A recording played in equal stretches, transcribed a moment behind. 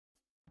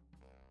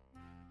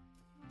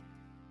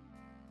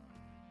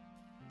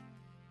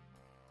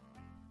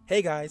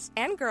Hey guys,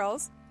 and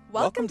girls,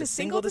 welcome to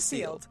Single to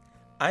Sealed.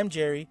 I'm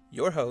Jerry,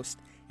 your host,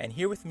 and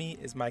here with me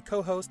is my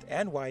co-host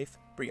and wife,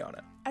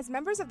 Brianna. As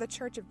members of the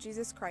Church of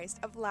Jesus Christ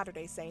of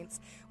Latter-day Saints,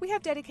 we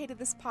have dedicated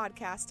this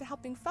podcast to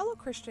helping fellow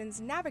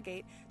Christians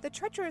navigate the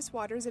treacherous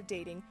waters of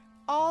dating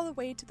all the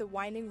way to the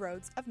winding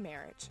roads of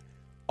marriage.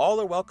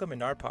 All are welcome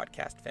in our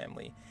podcast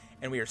family,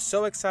 and we are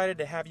so excited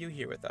to have you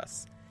here with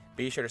us.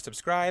 Be sure to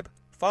subscribe,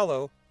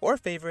 follow, or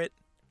favorite.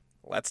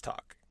 Let's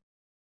talk.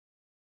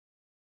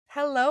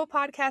 Hello,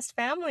 podcast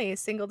family.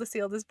 Single to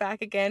Sealed is back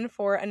again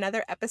for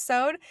another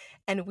episode,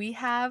 and we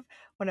have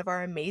one of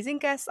our amazing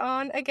guests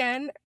on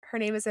again. Her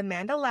name is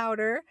Amanda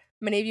Lauder.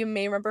 Many of you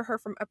may remember her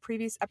from a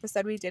previous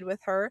episode we did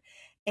with her,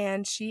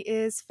 and she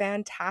is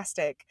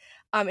fantastic.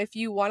 If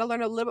you want to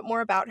learn a little bit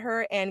more about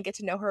her and get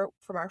to know her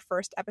from our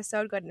first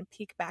episode, go ahead and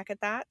peek back at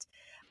that.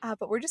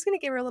 But we're just going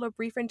to give her a little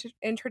brief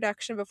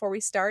introduction before we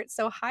start.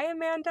 So hi,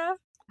 Amanda.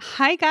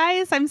 Hi,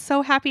 guys. I'm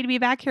so happy to be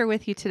back here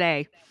with you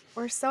today.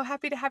 We're so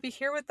happy to have you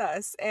here with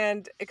us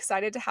and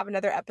excited to have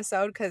another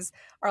episode because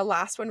our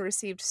last one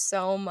received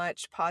so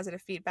much positive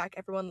feedback.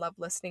 Everyone loved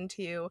listening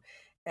to you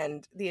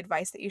and the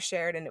advice that you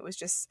shared, and it was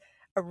just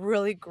a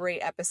really great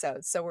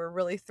episode. So we're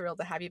really thrilled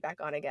to have you back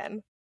on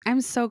again.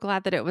 I'm so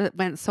glad that it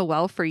went so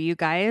well for you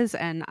guys,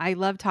 and I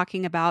love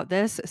talking about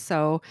this,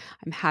 so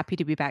I'm happy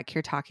to be back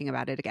here talking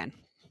about it again.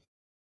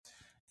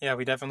 Yeah,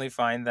 we definitely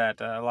find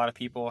that a lot of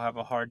people have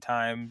a hard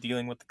time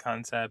dealing with the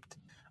concept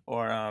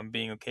or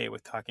being okay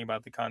with talking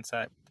about the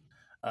concept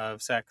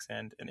of sex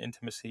and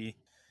intimacy,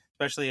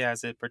 especially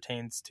as it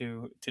pertains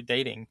to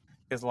dating.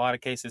 Because a lot of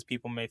cases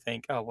people may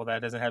think, oh, well,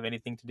 that doesn't have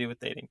anything to do with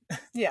dating.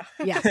 Yeah.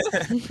 Yeah.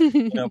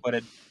 But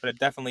it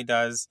definitely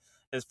does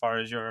as far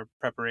as your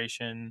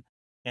preparation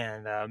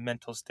and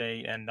mental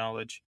state and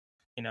knowledge,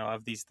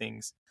 of these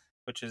things,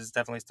 which is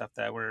definitely stuff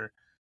that we're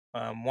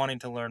wanting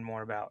to learn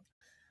more about.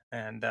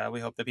 And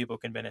we hope that people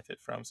can benefit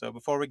from. So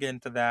before we get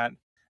into that,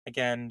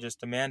 again,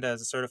 just Amanda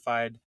is a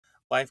certified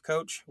life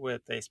coach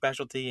with a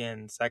specialty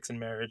in sex and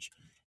marriage,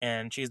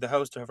 and she's the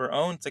host of her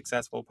own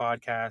successful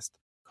podcast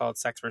called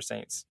Sex for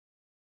Saints.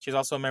 She's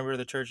also a member of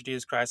the Church of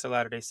Jesus Christ of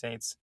Latter-day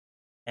Saints,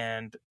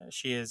 and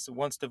she is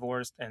once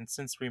divorced and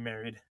since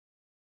remarried,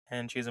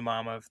 and she's a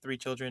mom of 3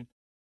 children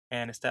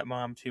and a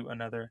stepmom to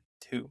another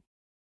 2.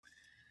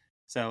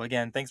 So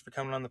again, thanks for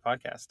coming on the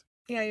podcast.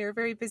 Yeah, you're a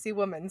very busy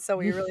woman, so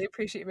we really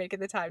appreciate you making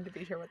the time to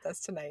be here with us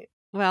tonight.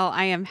 Well,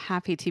 I am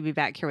happy to be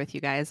back here with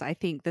you guys. I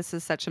think this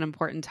is such an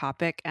important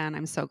topic, and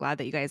I'm so glad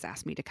that you guys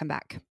asked me to come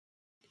back.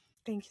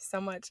 Thank you so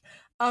much.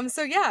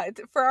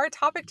 For our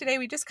topic today,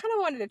 we just kind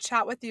of wanted to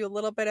chat with you a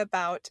little bit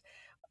about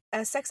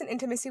sex and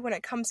intimacy when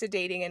it comes to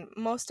dating, and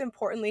most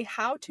importantly,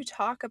 how to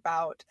talk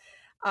about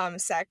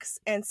sex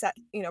and set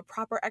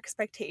proper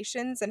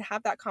expectations and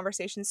have that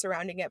conversation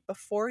surrounding it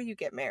before you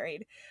get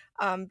married,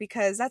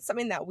 because that's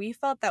something that we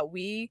felt that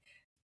we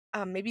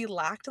maybe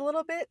lacked a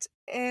little bit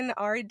in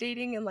our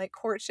dating and like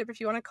courtship, if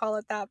you want to call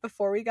it that,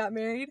 before we got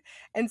married.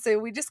 And so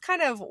we just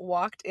kind of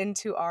walked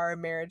into our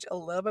marriage a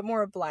little bit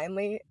more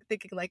blindly,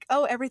 thinking like,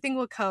 oh, everything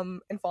will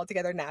come and fall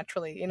together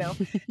naturally,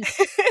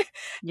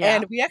 Yeah.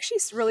 And we actually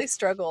really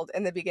struggled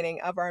in the beginning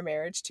of our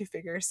marriage to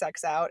figure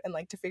sex out and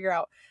like to figure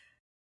out,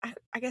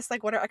 I guess,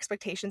 like what our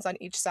expectations on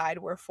each side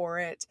were for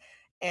it,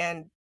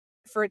 and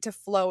for it to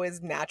flow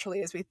as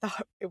naturally as we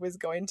thought it was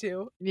going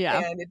to. Yeah.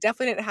 And it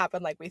definitely didn't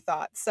happen like we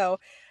thought. So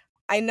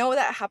I know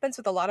that happens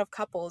with a lot of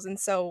couples, and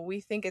so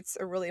we think it's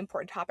a really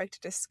important topic to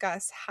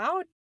discuss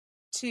how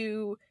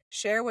to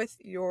share with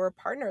your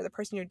partner, the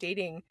person you're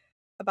dating,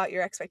 about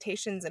your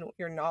expectations and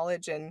your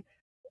knowledge and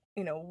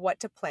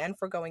what to plan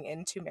for going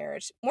into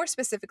marriage. More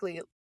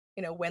specifically,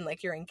 when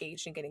like you're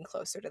engaged and getting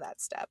closer to that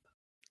step.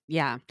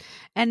 Yeah.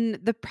 And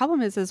the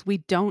problem is we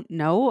don't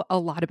know a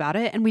lot about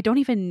it, and we don't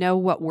even know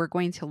what we're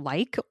going to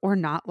like or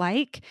not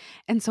like.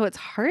 And so it's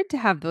hard to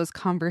have those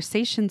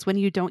conversations when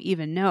you don't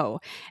even know.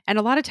 And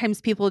a lot of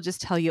times people just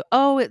tell you,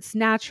 oh, it's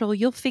natural.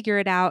 You'll figure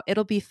it out.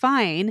 It'll be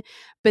fine.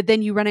 But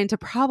then you run into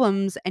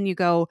problems and you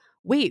go,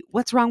 wait,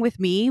 what's wrong with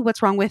me?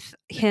 What's wrong with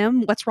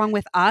him? What's wrong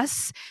with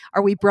us?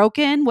 Are we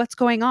broken? What's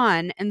going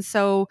on? And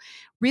so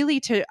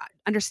really to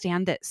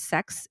understand that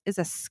sex is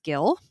a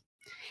skill,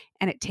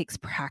 and it takes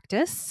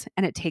practice,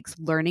 and it takes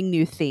learning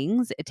new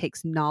things. It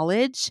takes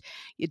knowledge.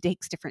 It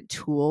takes different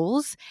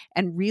tools,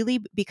 and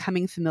really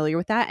becoming familiar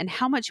with that. And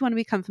how much you want to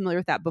become familiar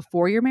with that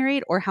before you're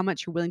married or how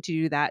much you're willing to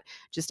do that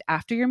just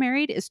after you're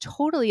married is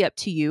totally up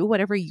to you,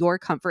 whatever your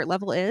comfort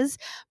level is.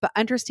 But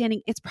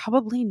understanding it's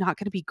probably not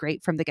going to be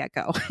great from the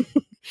get-go.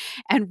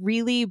 And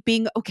really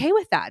being okay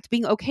with that,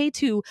 being okay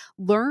to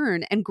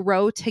learn and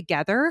grow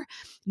together,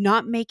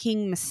 not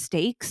making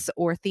mistakes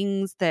or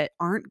things that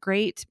aren't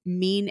great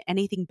mean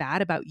anything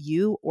bad about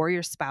you or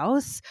your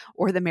spouse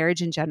or the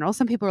marriage in general.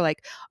 Some people are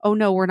like, oh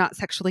no, we're not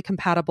sexually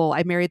compatible.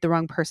 I married the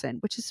wrong person,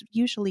 which is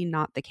usually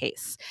not the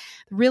case.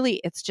 Really,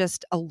 it's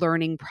just a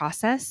learning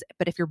process.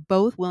 But if you're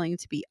both willing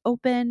to be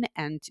open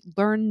and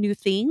learn new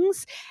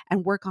things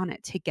and work on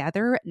it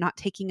together, not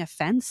taking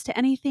offense to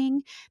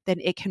anything, then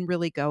it can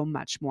really go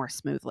much more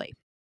smoothly.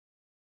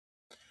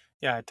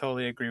 Yeah, I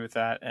totally agree with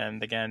that.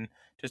 And again,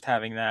 just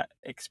having that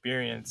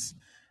experience,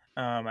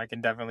 I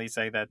can definitely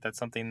say that that's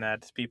something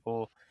that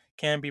people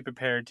can be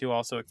prepared to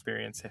also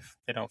experience if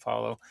they don't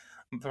follow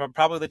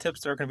probably the tips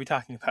that we're going to be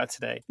talking about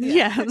today.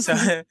 Yeah. Yes.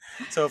 So,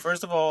 so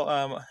first of all,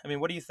 I mean,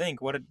 what do you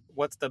think?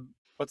 What's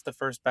the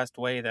first best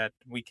way that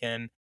we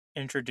can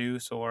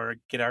introduce or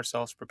get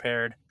ourselves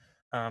prepared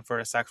for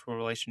a sexual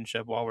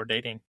relationship while we're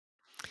dating?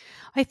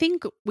 I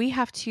think we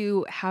have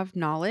to have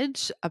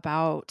knowledge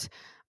about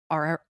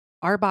our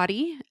our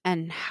body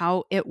and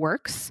how it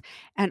works,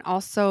 and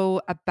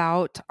also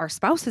about our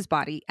spouse's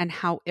body and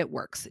how it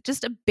works.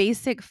 Just a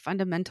basic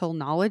fundamental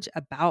knowledge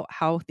about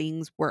how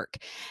things work.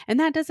 And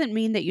that doesn't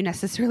mean that you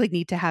necessarily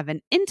need to have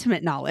an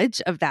intimate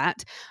knowledge of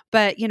that,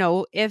 but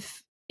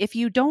if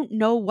you don't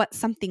know what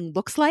something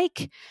looks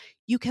like,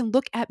 you can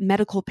look at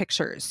medical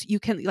pictures. You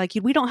can, like,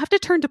 we don't have to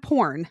turn to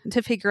porn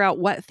to figure out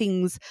what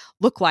things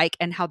look like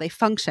and how they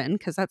function,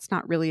 because that's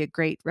not really a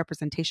great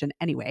representation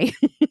anyway.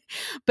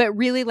 But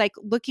really, like,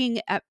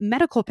 looking at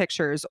medical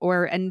pictures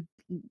and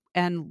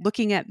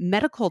looking at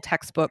medical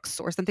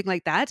textbooks or something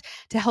like that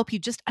to help you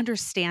just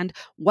understand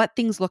what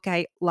things look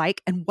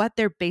like and what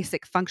their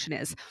basic function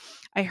is.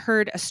 I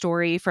heard a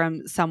story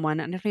from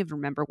someone, and I don't even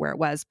remember where it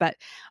was, but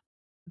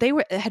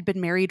had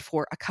been married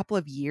for a couple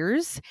of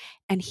years,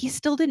 and he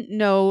still didn't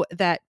know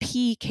that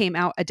pee came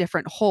out a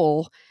different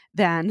hole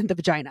than the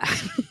vagina.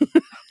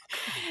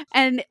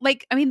 And,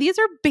 like, I mean, these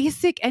are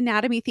basic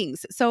anatomy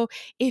things. So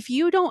if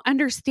you don't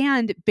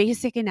understand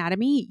basic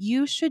anatomy,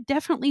 you should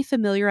definitely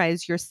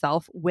familiarize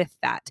yourself with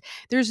that.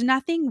 There's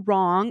nothing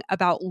wrong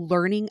about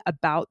learning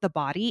about the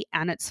body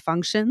and its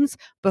functions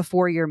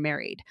before you're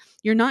married.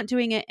 You're not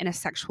doing it in a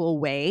sexual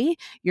way.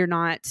 You're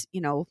not,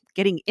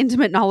 getting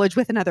intimate knowledge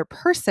with another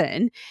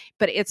person,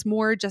 but it's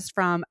more just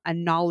from a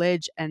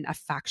knowledge and a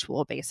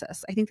factual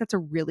basis. I think that's a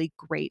really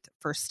great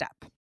first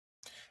step.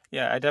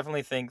 Yeah, I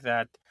definitely think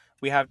that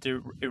we have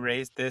to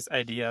erase this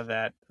idea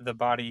that the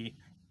body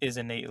is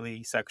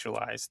innately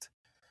sexualized,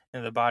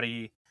 and the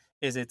body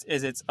is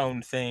its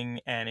own thing,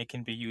 and it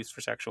can be used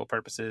for sexual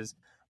purposes,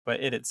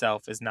 but it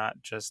itself is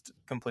not just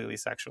completely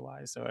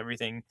sexualized. So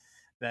everything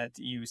that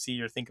you see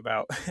or think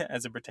about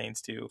as it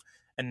pertains to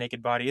a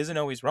naked body isn't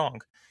always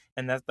wrong.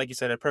 And that's, like you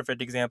said, a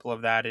perfect example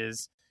of that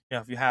is,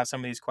 if you have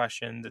some of these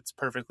questions, it's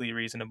perfectly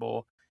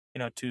reasonable,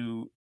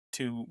 to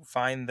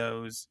find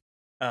those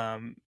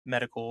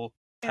medical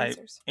type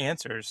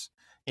answers,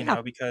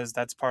 Yeah. because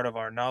that's part of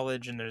our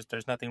knowledge, and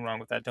there's nothing wrong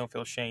with that. Don't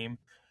feel shame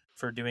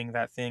for doing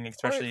that thing, Or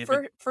especially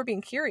for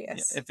being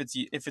curious. if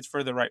it's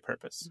for the right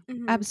purpose.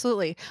 Mhm.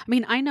 Absolutely. I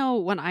mean, I know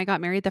when I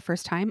got married the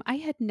first time, I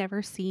had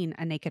never seen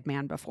a naked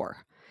man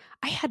before.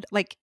 I had,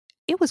 like,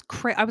 it was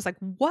I was like,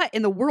 what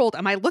in the world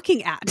am I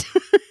looking at?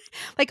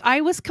 Like,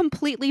 I was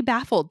completely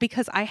baffled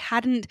because I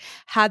hadn't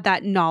had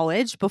that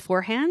knowledge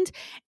beforehand,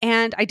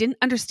 and I didn't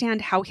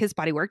understand how his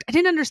body worked. I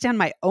didn't understand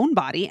my own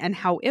body and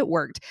how it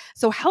worked.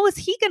 So how is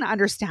he going to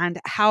understand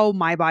how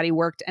my body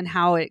worked and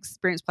how it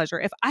experienced pleasure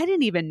if I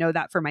didn't even know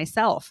that for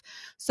myself?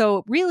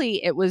 So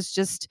really, it was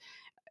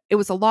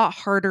a lot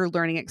harder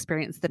learning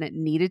experience than it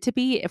needed to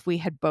be if we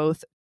had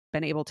both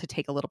been able to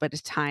take a little bit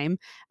of time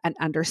and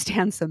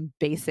understand some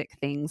basic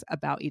things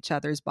about each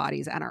other's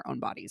bodies and our own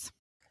bodies.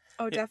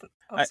 Oh, Yeah, definitely.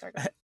 Oh, I sorry.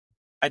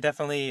 I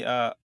definitely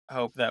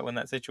hope that when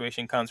that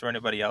situation comes for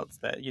anybody else,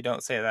 that you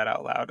don't say that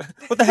out loud.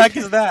 What the heck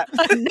is that?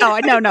 No.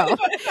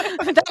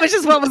 That was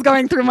just what was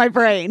going through my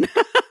brain.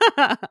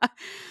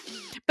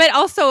 But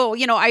also,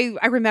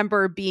 I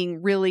remember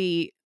being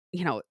really,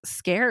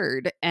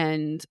 scared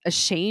and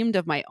ashamed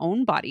of my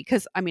own body,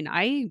 because I mean,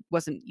 I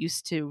wasn't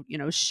used to,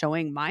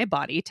 showing my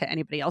body to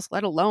anybody else,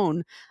 let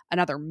alone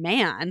another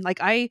man. Like,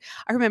 I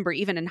remember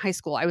even in high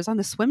school, I was on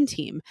the swim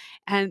team,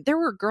 and there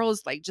were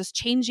girls, like, just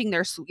changing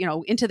their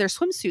into their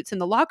swimsuits in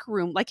the locker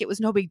room like it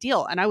was no big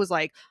deal, and I was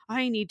like,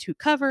 I need to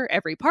cover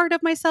every part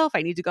of myself.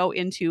 I need to go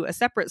into a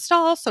separate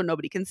stall so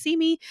nobody can see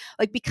me,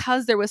 like,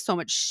 because there was so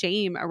much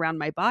shame around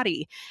my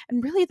body.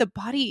 And really, the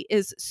body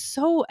is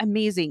so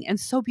amazing and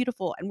so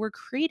beautiful, and we're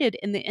created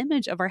in the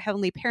image of our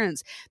heavenly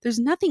parents. There's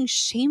nothing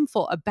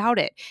shameful about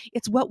it.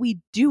 It's what we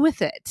do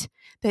with it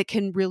that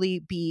can really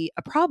be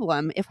a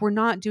problem if we're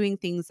not doing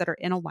things that are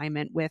in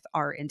alignment with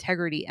our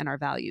integrity and our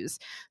values.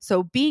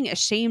 So being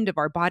ashamed of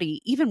our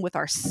body, even with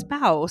our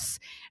spouse,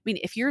 I mean,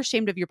 if you're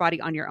ashamed of your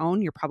body on your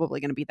own, you're probably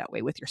going to be that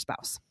way with your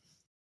spouse.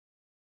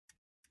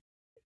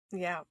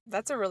 Yeah,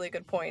 that's a really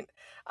good point.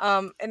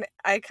 And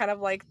I kind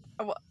of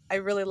I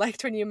really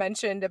liked when you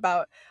mentioned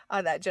about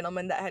that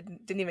gentleman that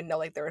didn't even know,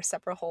 like, there were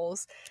separate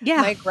holes.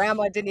 Yeah. My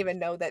grandma didn't even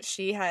know that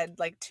she had,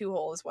 like, two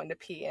holes, one to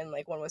pee and,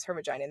 like, one was her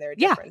vagina, and they were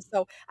Yeah. different.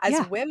 So as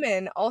Yeah.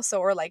 women also,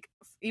 or like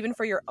even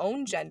for your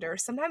own gender,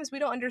 sometimes we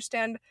don't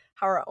understand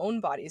how our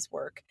own bodies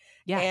work.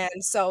 Yeah.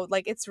 And so,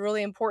 like, it's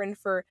really important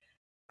for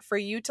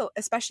you to,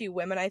 especially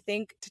women, I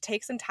think, to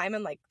take some time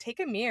and, like, take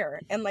a mirror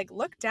and, like,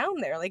 look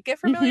down there, like, get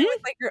familiar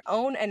with, like, your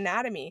own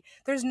anatomy.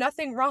 There's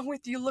nothing wrong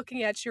with you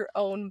looking at your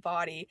own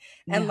body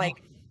and, No.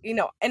 like,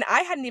 and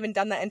I hadn't even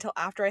done that until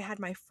after I had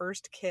my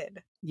first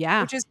kid,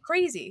 Yeah. which is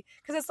crazy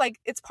because it's like,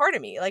 it's part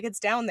of me, like it's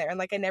down there. And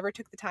like, I never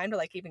took the time to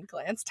like even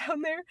glance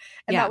down there.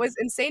 And Yeah. that was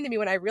insane to me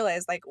when I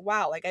realized like,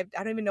 wow, like I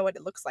don't even know what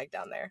it looks like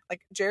down there.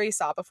 Like Jerry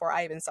saw before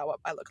I even saw what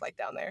I look like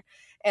down there.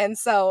 And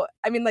so,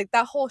 I mean, like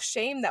that whole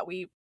shame that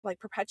we like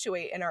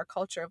perpetuate in our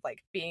culture of like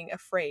being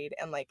afraid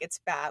and like it's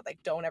bad, like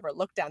don't ever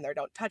look down there,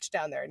 don't touch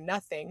down there,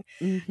 nothing,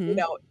 Mm-hmm.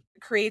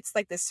 creates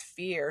like this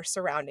fear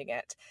surrounding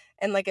it.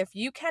 And like if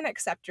you can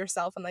accept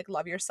yourself and like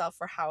love yourself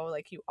for how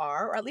like you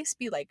are, or at least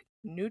be like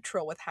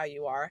neutral with how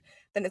you are,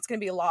 then it's going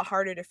to be a lot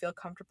harder to feel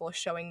comfortable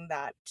showing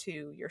that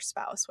to your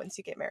spouse once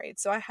you get married.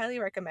 So I highly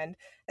recommend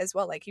as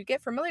well, like you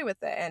get familiar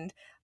with it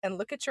and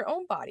look at your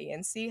own body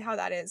and see how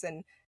that is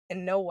and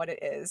know what it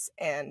is.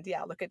 And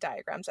yeah, look at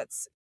diagrams.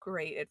 That's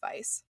great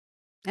advice.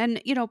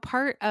 And,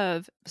 part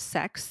of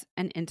sex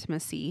and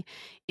intimacy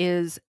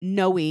is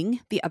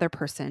knowing the other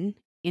person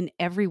in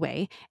every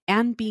way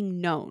and being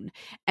known.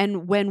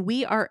 And when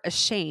we are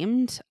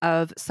ashamed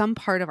of some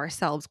part of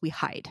ourselves, we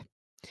hide.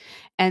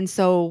 And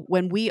so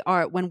when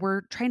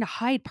we're trying to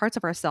hide parts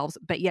of ourselves,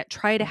 but yet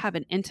try to have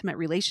an intimate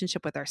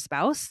relationship with our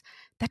spouse,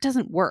 that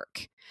doesn't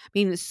work. I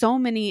mean, so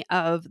many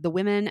of the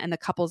women and the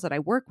couples that I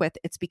work with,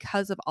 it's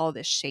because of all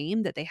this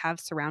shame that they have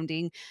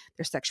surrounding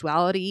their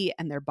sexuality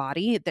and their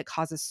body that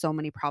causes so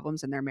many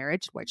problems in their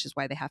marriage, which is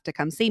why they have to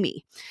come see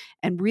me.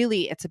 And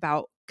really, it's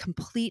about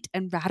complete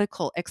and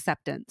radical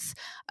acceptance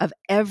of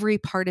every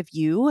part of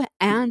you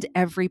and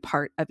every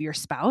part of your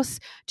spouse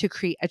to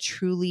create a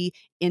truly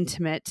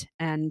intimate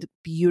and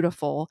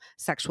beautiful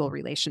sexual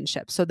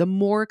relationship. So the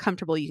more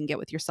comfortable you can get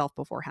with yourself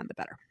beforehand, the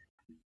better.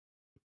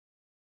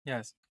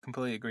 Yes,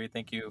 completely agree.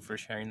 Thank you for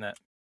sharing that.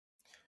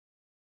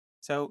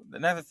 So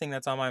another thing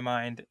that's on my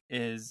mind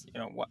is,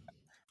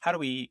 how do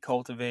we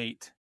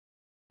cultivate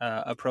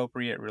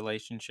appropriate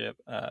relationship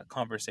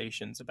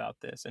conversations about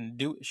this, and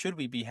should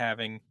we be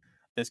having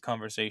this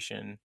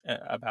conversation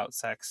about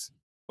sex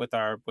with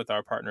our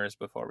partners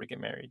before we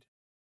get married?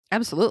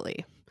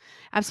 Absolutely.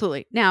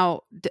 Absolutely.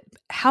 Now,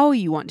 how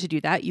you want to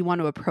do that, you want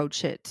to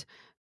approach it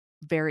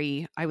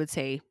very, I would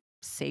say,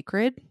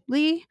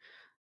 sacredly,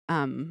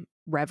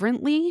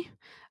 reverently.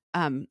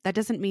 That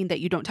doesn't mean that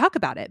you don't talk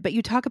about it, but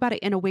you talk about it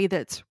in a way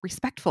that's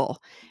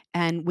respectful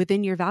and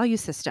within your value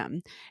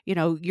system.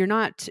 You're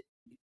not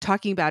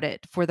talking about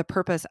it for the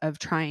purpose of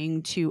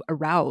trying to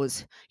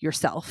arouse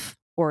yourself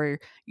or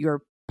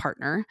your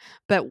partner,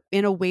 but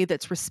in a way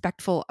that's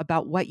respectful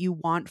about what you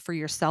want for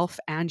yourself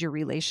and your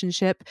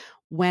relationship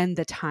when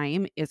the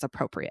time is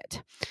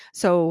appropriate.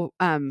 So,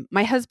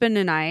 my husband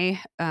and I,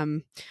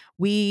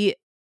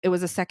 it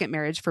was a second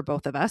marriage for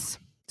both of us.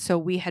 So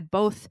we had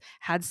both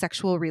had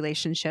sexual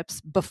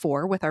relationships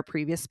before with our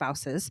previous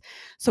spouses.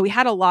 So we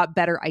had a lot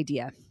better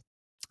idea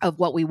of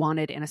what we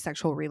wanted in a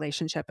sexual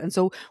relationship. And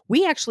so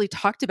we actually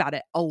talked about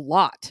it a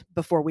lot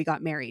before we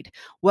got married.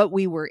 What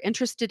we were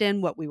interested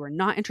in, what we were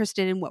not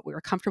interested in, what we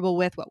were comfortable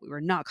with, what we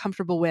were not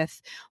comfortable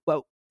with,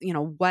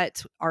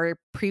 what our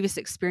previous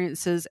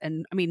experiences.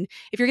 And I mean,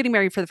 if you're getting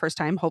married for the first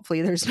time,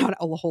 hopefully there's not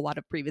a whole lot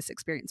of previous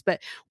experience,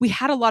 but we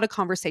had a lot of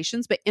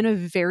conversations, but in a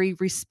very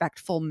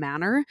respectful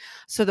manner,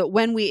 so that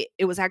when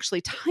it was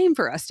actually time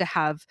for us to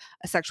have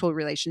a sexual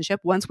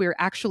relationship, once we were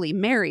actually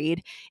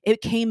married,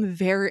 it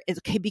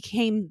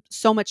became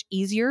so much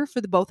easier for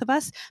the both of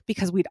us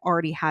because we'd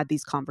already had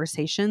these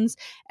conversations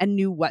and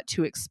knew what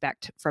to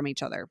expect from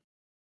each other.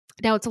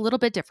 Now, it's a little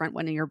bit different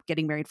when you're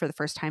getting married for the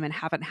first time and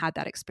haven't had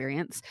that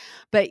experience,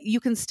 but you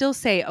can still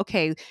say,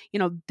 okay,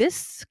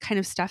 this kind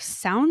of stuff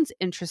sounds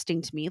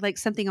interesting to me, like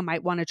something I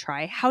might want to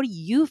try. How do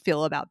you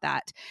feel about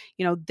that?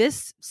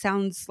 This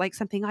sounds like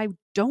something I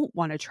don't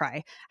want to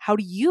try. How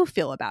do you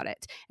feel about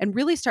it? And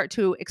really start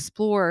to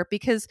explore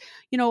because,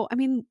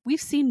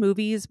 we've seen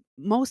movies.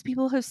 Most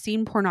people have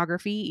seen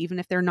pornography, even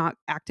if they're not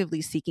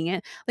actively seeking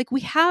it. Like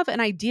we have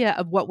an idea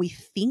of what we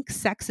think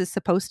sex is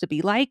supposed to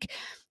be like.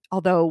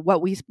 Although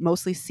what we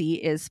mostly see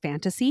is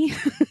fantasy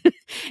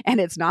and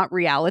it's not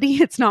reality.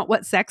 It's not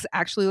what sex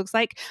actually looks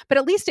like, but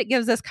at least it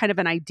gives us kind of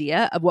an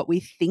idea of what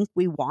we think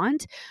we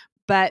want.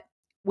 But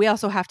we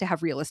also have to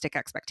have realistic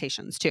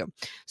expectations too.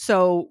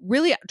 So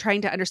really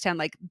trying to understand,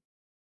 like,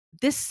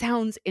 this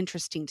sounds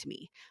interesting to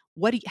me.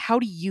 How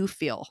do you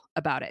feel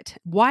about it?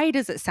 Why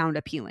does it sound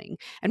appealing?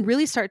 And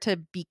really start to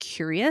be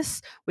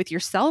curious with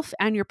yourself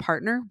and your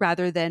partner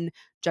rather than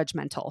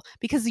judgmental,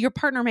 because your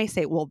partner may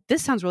say, well,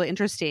 this sounds really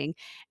interesting.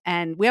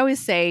 And we always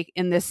say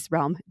in this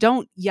realm,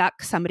 don't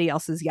yuck somebody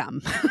else's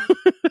yum.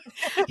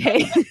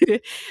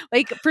 Okay.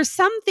 Like for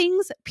some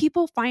things,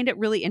 people find it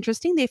really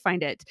interesting. They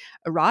find it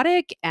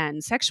erotic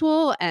and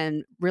sexual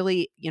and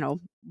really,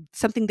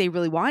 something they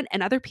really want.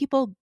 And other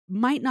people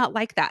might not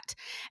like that.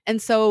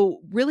 And so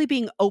really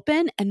being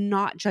open and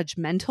not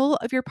judgmental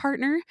of your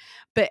partner,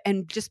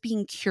 and just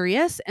being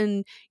curious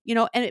and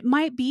it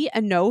might be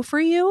a no for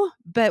you,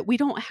 but we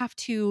don't have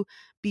to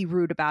be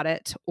rude about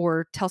it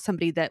or tell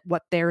somebody that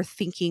what they're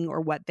thinking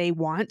or what they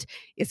want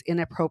is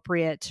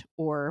inappropriate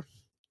or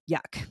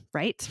yuck,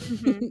 right?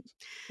 Mm-hmm.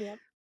 Yep.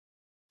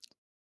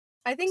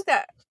 I think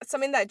that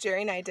something that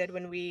Jerry and I did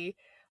when we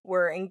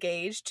were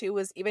engaged to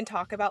was even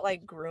talk about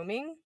like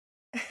grooming.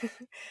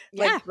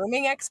 Yeah. Like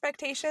grooming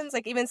expectations,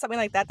 like even something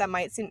like that that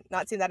might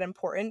not seem that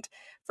important.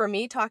 For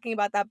me, talking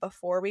about that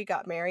before we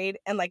got married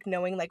and like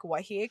knowing like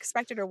what he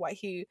expected or what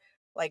he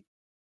like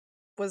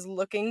was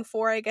looking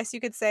for, I guess you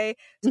could say,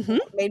 Hmm.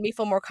 made me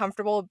feel more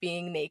comfortable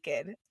being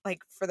naked,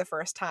 like for the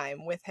first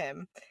time with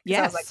him. Because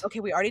I was like, Yes. okay,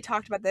 we already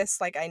talked about this.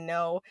 Like, I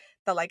know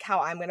that like how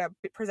I'm gonna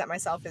present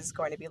myself is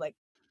going to be like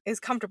is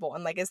comfortable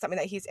and like is something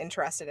that he's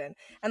interested in.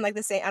 And like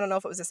the same, I don't know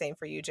if it was the same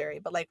for you, Jerry,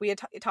 but like we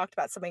had talked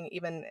about something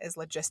even as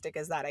logistic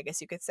as that, I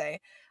guess you could say.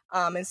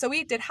 And so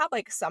we did have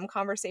like some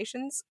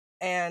conversations,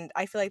 and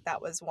I feel like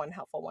that was one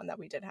helpful one that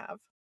we did have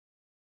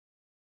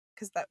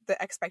because that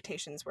the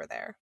expectations were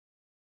there.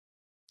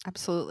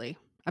 Absolutely.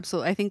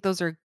 Absolutely. I think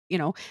those are,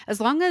 as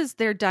long as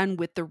they're done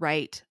with the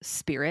right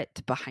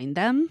spirit behind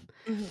them,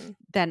 Mm-hmm.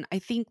 then I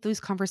think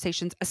those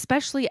conversations,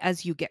 especially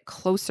as you get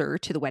closer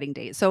to the wedding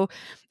date. So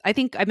I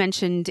think I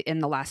mentioned in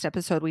the last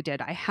episode we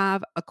did, I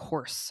have a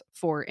course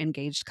for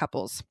engaged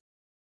couples.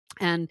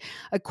 And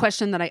a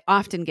question that I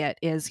often get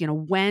is,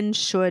 when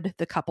should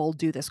the couple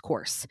do this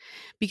course?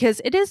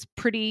 Because it is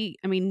pretty,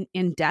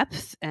 in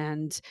depth,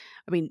 and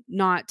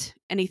not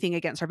anything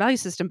against our value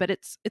system, but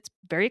it's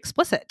very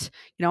explicit.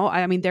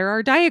 There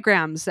are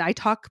diagrams. I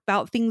talk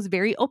about things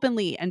very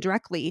openly and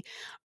directly.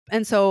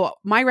 And so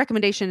my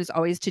recommendation is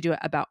always to do it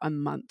about a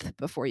month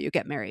before you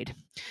get married.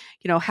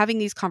 Having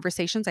these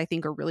conversations I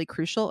think are really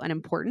crucial and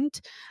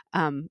important.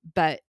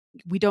 But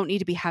we don't need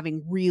to be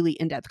having really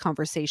in-depth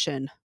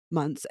conversation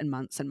months and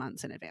months and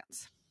months in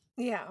advance.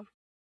 Yeah.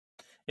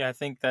 Yeah, I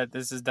think that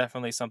this is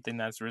definitely something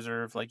that's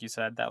reserved, like you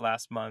said, that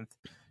last month,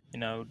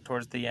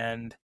 towards the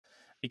end,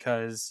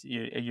 because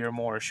you're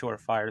more a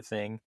surefire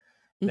thing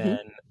Mm-hmm.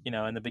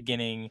 than, in the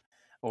beginning,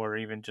 or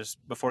even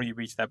just before you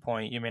reach that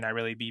point. You may not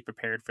really be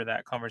prepared for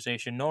that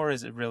conversation, nor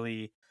is it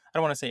really, I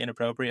don't want to say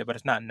inappropriate, but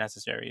it's not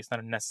necessary. It's not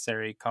a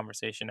necessary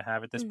conversation to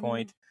have at this Mm-hmm.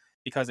 point,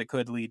 because it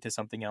could lead to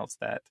something else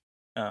that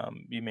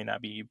you may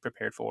not be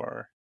prepared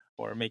for,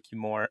 or make you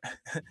more,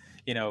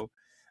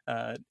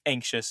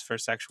 anxious for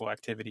sexual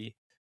activity.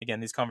 Again,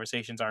 these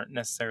conversations aren't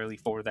necessarily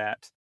for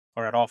that,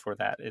 or at all for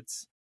that.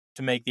 It's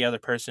to make the other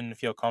person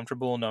feel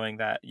comfortable knowing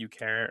that you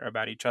care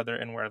about each other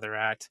and where they're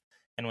at.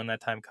 And when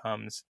that time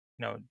comes,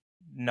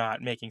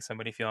 not making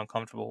somebody feel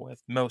uncomfortable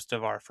with most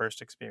of our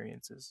first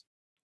experiences.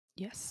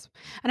 Yes.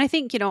 And I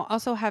think,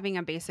 also having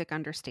a basic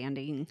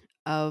understanding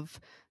of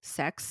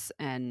sex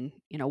and,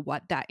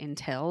 what that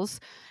entails.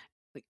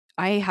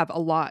 I have a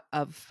lot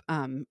of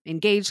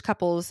engaged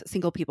couples,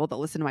 single people that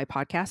listen to my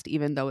podcast,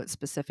 even though it's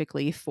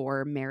specifically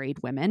for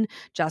married women,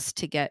 just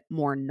to get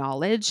more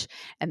knowledge.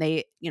 And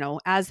they,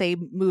 as they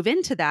move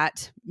into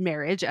that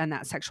marriage and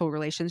that sexual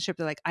relationship,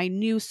 they're like, I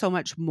knew so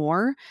much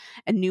more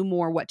and knew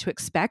more what to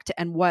expect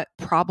and what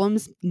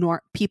problems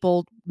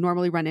people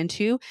normally run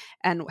into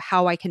and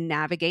how I can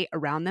navigate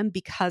around them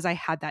because I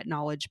had that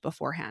knowledge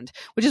beforehand,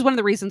 which is one of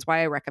the reasons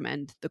why I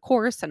recommend the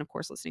course. And of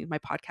course, listening to my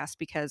podcast,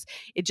 because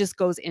it just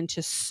goes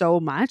into so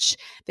much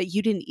that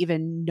you didn't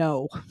even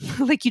know.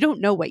 Like, you don't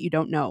know what you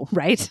don't know,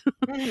 right?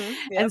 Mm-hmm.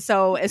 Yep. And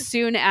so as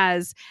soon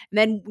as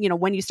then,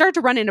 when you start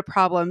to run into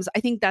problems,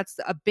 I think that's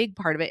a big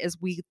part of it is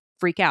we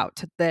freak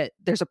out that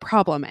there's a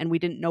problem and we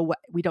don't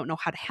know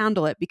how to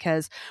handle it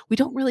because we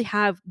don't really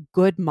have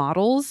good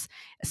models,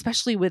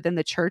 especially within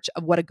the church,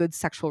 of what a good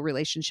sexual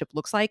relationship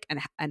looks like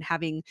and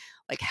having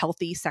like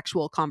healthy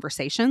sexual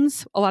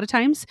conversations a lot of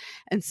times.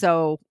 And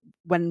so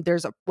when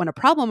a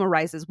problem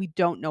arises, we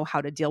don't know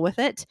how to deal with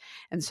it.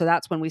 And so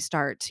that's when we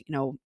start,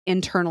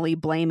 internally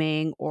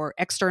blaming or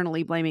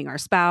externally blaming our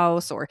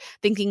spouse or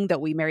thinking that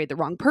we married the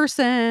wrong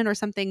person or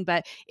something.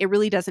 But it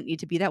really doesn't need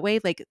to be that way.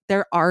 Like,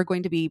 there are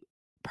going to be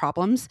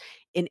problems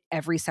in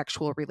every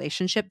sexual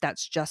relationship.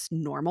 That's just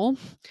normal.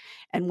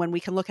 And when we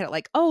can look at it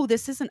like, oh,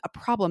 this isn't a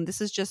problem,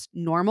 this is just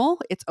normal,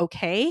 it's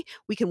okay,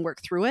 we can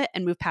work through it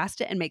and move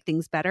past it and make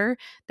things better,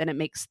 then it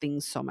makes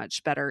things so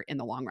much better in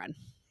the long run.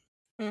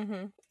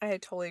 Mm-hmm. I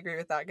totally agree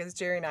with that because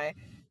Jerry and I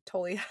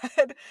totally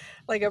had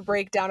like a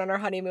breakdown on our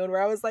honeymoon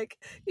where I was like,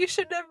 you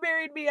shouldn't have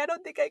married me. I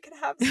don't think I can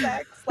have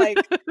sex. Like,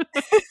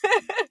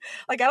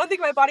 like, I don't think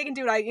my body can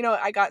do it.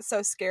 I got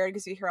so scared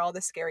because you hear all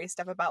this scary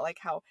stuff about like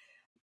how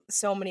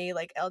so many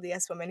like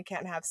LDS women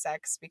can't have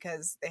sex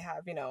because they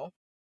have,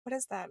 what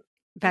is that?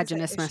 What is that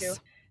issue? Vaginismus.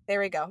 There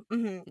we go.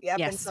 Mm-hmm. Yep. And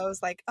Yes. so I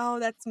was like, oh,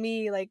 that's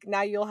me. Like,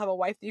 now you'll have a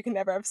wife that you can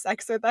never have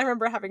sex with. I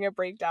remember having a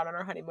breakdown on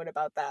our honeymoon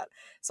about that.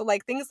 So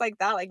like things like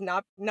that, like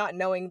not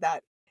knowing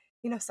that,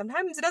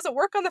 sometimes it doesn't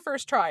work on the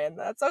first try, and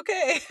that's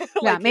okay.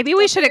 Yeah, Like, maybe you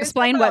we still should figure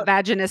explain stuff what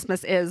out.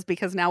 vaginismus is,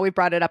 because now we've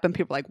brought it up and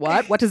people are like,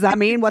 what? What does that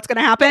mean? What's going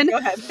to happen? Go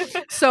ahead.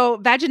 So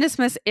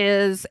vaginismus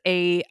is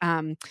a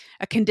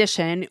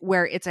condition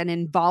where it's an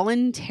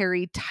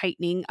involuntary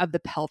tightening of the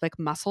pelvic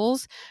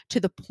muscles to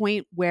the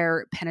point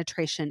where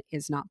penetration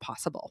is not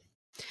possible.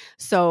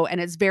 So, and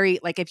it's very,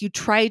 like, if you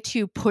try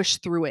to push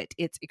through it,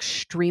 it's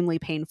extremely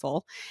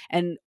painful.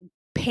 And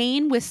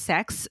pain with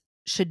sex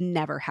should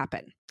never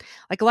happen.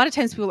 Like, a lot of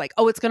times people are like,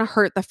 oh, it's going to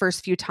hurt the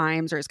first few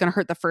times, or it's going to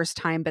hurt the first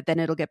time, but then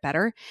it'll get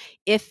better.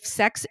 If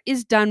sex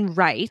is done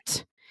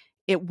right,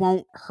 it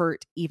won't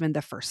hurt even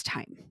the first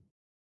time.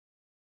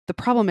 The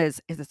problem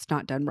is it's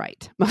not done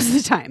right most of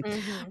the time.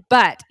 Mhm.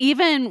 But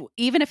even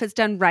if it's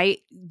done right,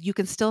 you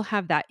can still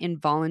have that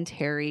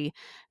involuntary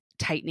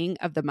tightening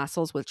of the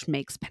muscles, which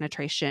makes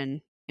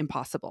penetration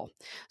impossible.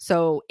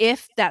 So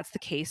if that's the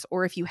case,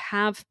 or if you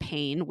have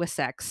pain with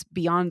sex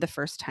beyond the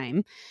first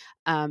time,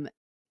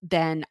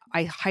 then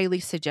I highly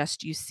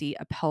suggest you see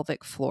a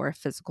pelvic floor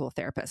physical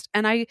therapist.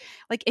 And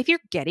if you're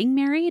getting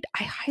married,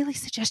 I highly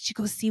suggest you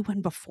go see one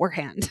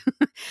beforehand.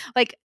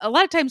 Like a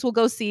lot of times we'll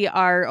go see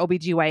our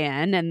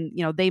OBGYN and,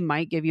 they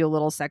might give you a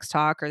little sex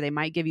talk, or they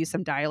might give you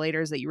some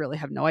dilators that you really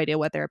have no idea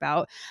what they're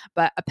about.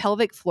 But a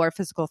pelvic floor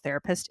physical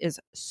therapist is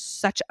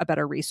such a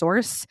better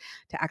resource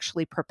to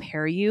actually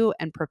prepare you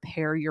and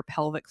prepare your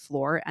pelvic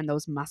floor and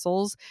those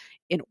muscles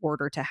in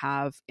order to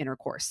have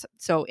intercourse.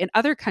 So in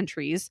other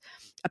countries,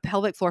 a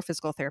pelvic floor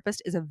physical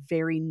therapist is a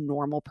very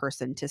normal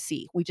person to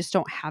see. We just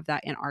don't have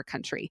that in our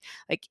country.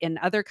 Like in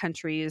other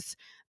countries,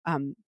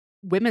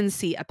 women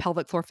see a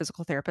pelvic floor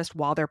physical therapist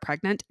while they're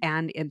pregnant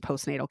and in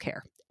postnatal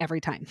care every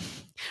time.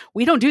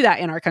 We don't do that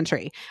in our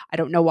country. I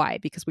don't know why,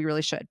 because we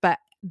really should. But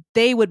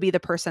they would be the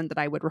person that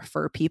I would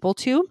refer people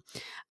to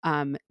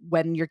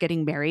when you're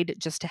getting married,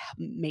 just to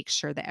make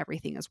sure that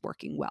everything is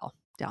working well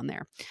down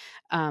there.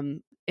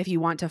 If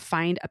you want to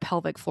find a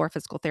pelvic floor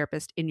physical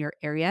therapist in your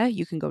area,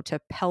 you can go to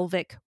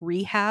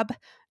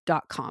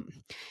pelvicrehab.com,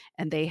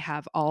 and they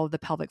have all of the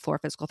pelvic floor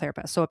physical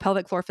therapists. So a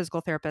pelvic floor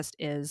physical therapist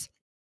is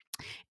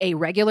a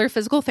regular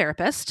physical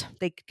therapist.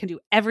 They can do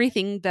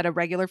everything that a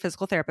regular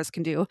physical therapist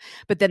can do,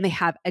 but then they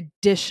have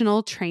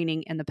additional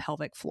training in the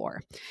pelvic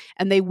floor.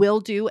 And they will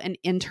do an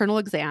internal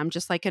exam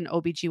just like an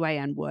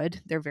OBGYN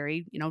would. They're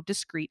very,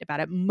 discreet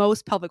about it.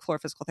 Most pelvic floor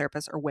physical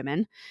therapists are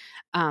women,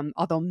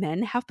 although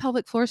men have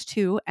pelvic floors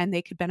too, and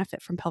they could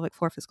benefit from pelvic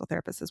floor physical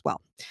therapists as well.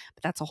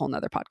 But that's a whole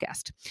nother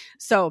podcast.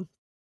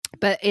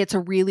 But it's a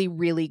really,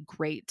 really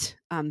great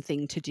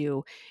thing to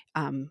do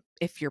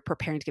if you're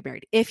preparing to get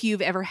married. If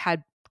you've ever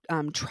had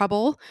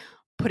trouble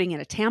putting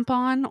in a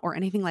tampon or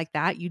anything like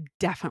that, you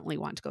definitely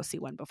want to go see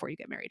one before you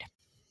get married.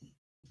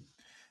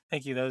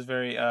 Thank you. That was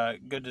very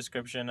good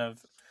description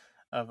of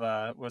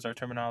what was our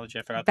terminology?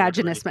 I forgot.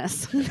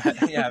 Vaginismus.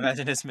 Yeah,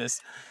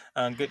 vaginismus.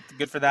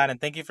 Good for that,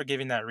 and thank you for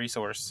giving that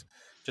resource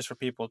just for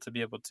people to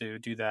be able to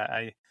do that.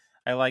 I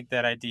like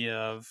that idea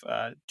of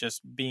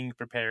just being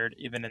prepared,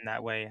 even in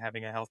that way,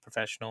 having a health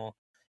professional.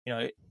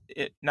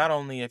 It not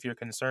only if you're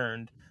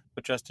concerned,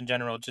 but just in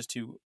general, just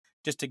to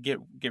get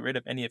rid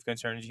of any of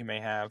concerns you may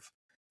have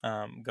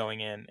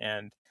going in.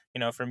 And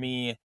for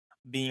me,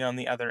 being on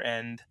the other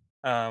end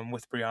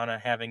with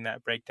Brianna having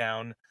that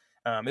breakdown,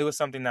 it was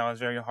something that was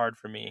very hard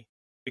for me,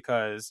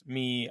 because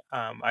I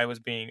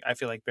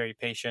feel like very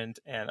patient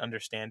and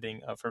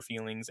understanding of her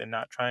feelings and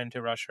not trying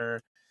to rush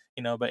her,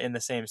 but in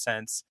the same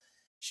sense,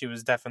 she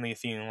was definitely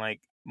feeling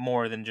like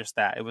more than just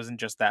that. It wasn't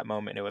just that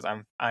moment. It was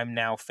I'm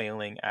now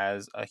failing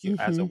as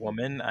a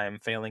woman. I'm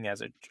failing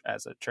as a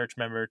church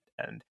member,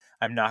 and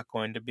I'm not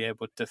going to be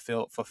able to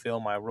fulfill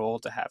my role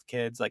to have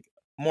kids. Like,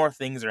 more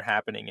things are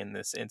happening in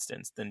this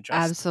instance than just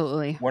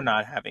Absolutely. we're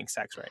not having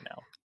sex right now.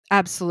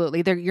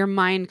 Absolutely. Your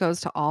mind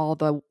goes to all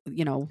the,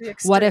 The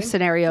what if extreme.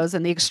 scenarios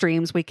and the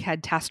extremes. We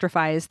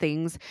catastrophize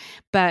things.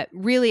 But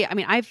really, I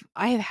mean, I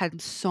have had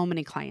so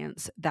many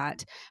clients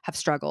that have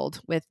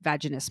struggled with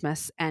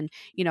vaginismus, and,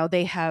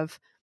 they have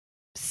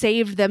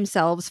saved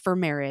themselves for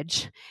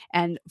marriage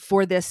and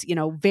for this,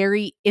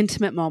 very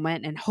intimate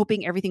moment, and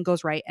hoping everything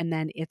goes right. And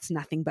then it's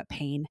nothing but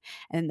pain,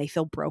 and they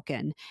feel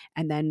broken,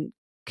 and then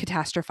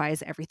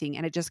catastrophize everything,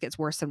 and it just gets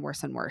worse and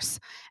worse and worse.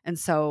 And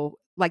so,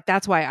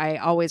 that's why I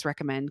always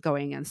recommend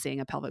going and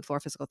seeing a pelvic floor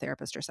physical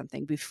therapist or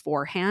something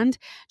beforehand,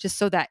 just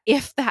so that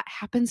if that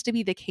happens to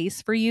be the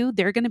case for you,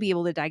 they're going to be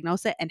able to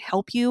diagnose it and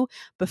help you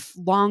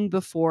long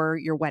before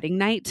your wedding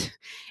night,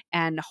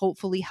 and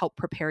hopefully help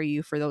prepare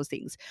you for those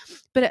things.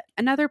 But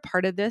another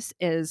part of this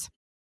is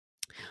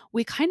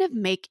we kind of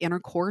make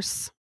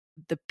intercourse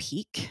the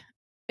peak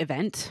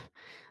event,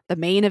 the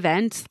main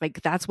event.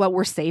 Like, that's what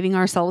we're saving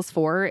ourselves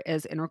for,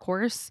 is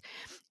intercourse.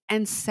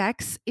 And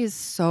sex is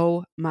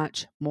so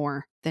much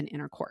more than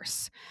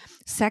intercourse.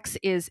 Sex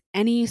is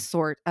any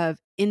sort of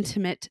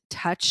intimate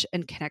touch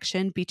and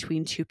connection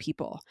between two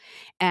people.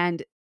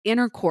 And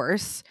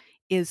intercourse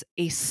is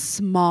a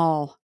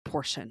small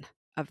portion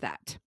of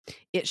that.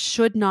 It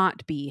should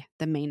not be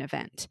the main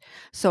event.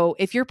 So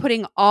if you're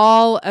putting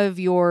all of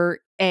your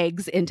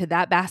eggs into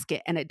that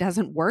basket and it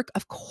doesn't work,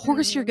 of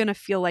course you're going to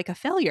feel like a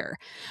failure.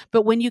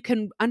 But when you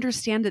can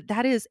understand that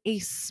that is a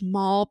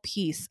small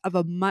piece of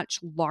a much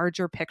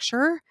larger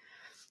picture,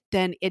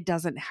 then it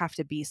doesn't have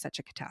to be such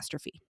a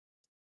catastrophe.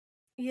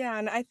 Yeah,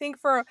 and I think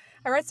I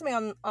read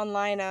something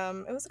online,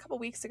 it was a couple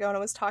weeks ago, and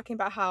it was talking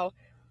about how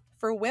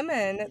for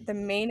women, the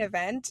main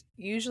event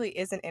usually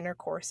isn't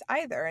intercourse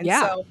either. And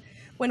so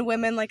when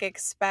women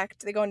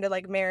they go into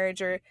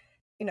marriage, or,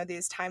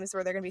 these times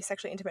where they're going to be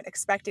sexually intimate,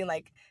 expecting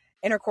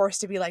intercourse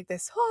to be like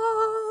this,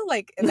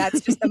 and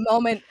that's just the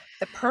moment,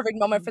 the perfect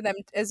moment for them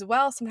as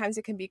well. Sometimes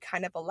it can be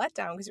kind of a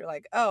letdown, because you're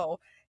like, oh,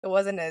 it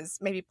wasn't as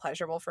maybe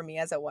pleasurable for me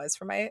as it was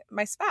for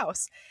my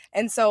spouse.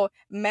 And so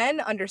men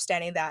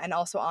understanding that and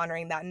also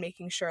honoring that and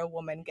making sure a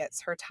woman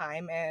gets her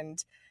time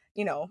and,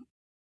 you know,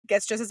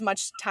 gets just as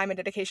much time and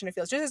dedication and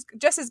feels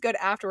just as good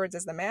afterwards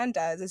as the man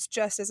does is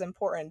just as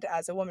important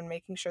as a woman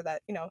making sure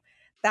that, you know,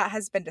 that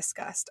has been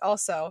discussed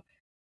also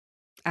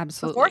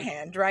Absolutely.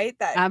 beforehand, right?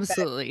 That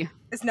Absolutely.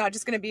 it's not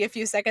just going to be a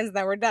few seconds and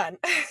then we're done.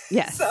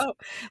 Yes. So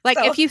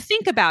if you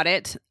think about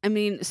it, I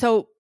mean,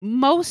 so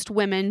most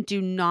women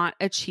do not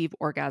achieve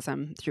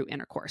orgasm through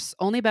intercourse.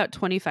 Only about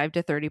 25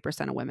 to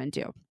 30% of women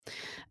do.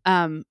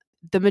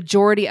 The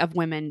majority of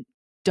women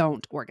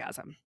don't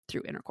orgasm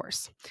through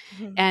intercourse.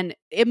 Mhm. And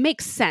it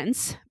makes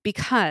sense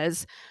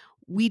because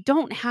we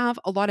don't have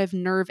a lot of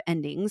nerve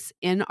endings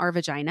in our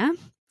vagina,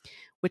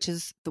 which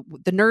is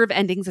the nerve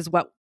endings is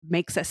what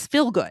makes us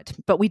feel good.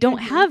 But we don't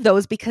have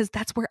those because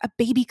that's where a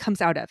baby comes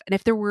out of. And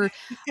if there were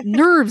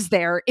nerves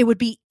there, it would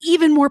be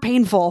even more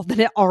painful than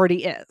it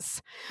already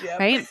is. Yep.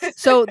 Right?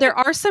 So there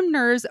are some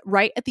nerves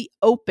right at the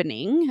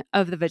opening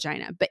of the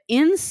vagina, but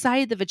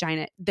inside the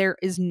vagina, there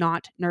is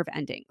not nerve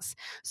endings.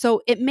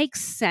 So it makes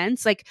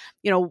sense. Like,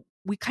 you know,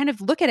 we kind of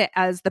look at it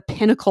as the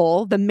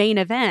pinnacle, the main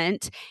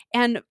event.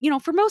 And, you know,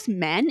 for most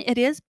men it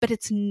is, but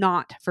it's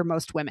not for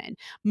most women.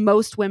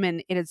 Most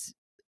women,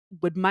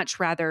 would much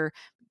rather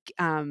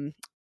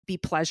be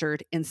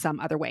pleasured in some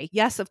other way.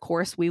 Yes, of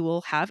course, we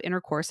will have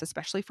intercourse,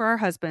 especially for our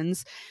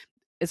husbands,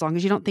 as long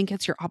as you don't think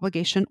it's your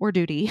obligation or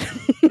duty.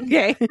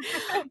 Okay.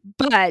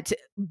 But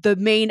the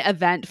main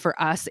event for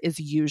us is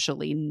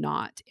usually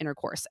not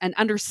intercourse. And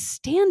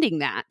understanding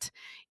that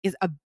is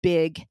a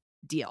big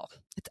deal.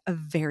 It's a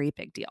very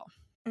big deal.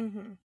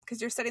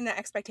 Because you're setting that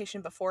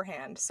expectation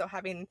beforehand. So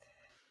having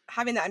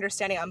that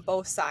understanding on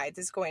both sides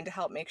is going to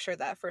help make sure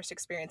that first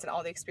experience and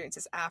all the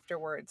experiences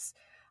afterwards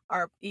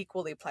are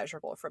equally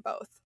pleasurable for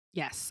both.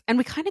 Yes. And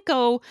we kind of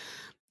go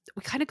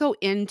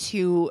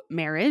into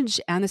marriage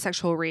and the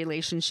sexual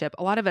relationship,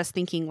 a lot of us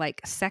thinking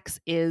like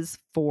sex is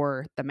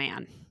for the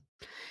man.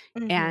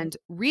 And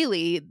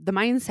really the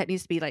mindset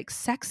needs to be like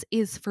sex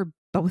is for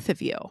both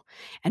of you.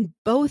 And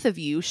both of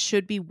you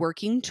should be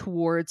working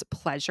towards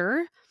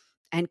pleasure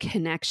and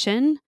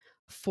connection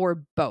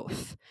for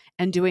both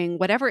and doing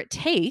whatever it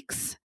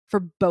takes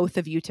for both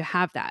of you to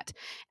have that.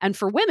 And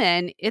for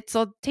women, it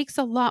takes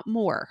a lot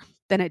more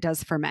than it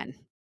does for men.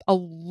 A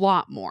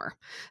lot more.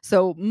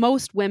 So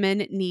most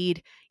women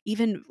need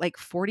even like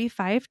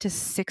 45 to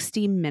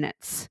 60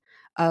 minutes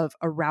of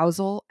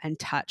arousal and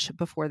touch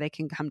before they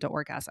can come to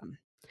orgasm.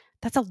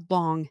 That's a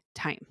long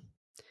time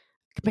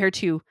compared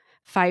to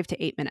 5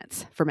 to 8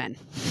 minutes for men.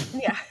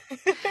 Yeah.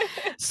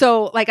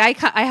 So like I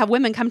have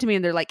women come to me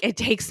and they're like, it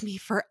takes me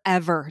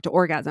forever to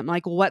orgasm. I'm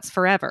like, what's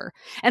forever?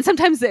 And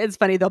sometimes it's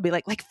funny. They'll be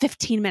like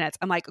 15 minutes.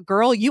 I'm like,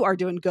 girl, you are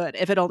doing good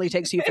if it only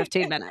takes you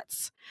 15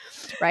 minutes,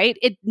 right?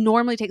 It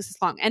normally takes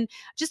this long. And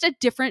just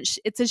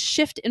it's a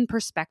shift in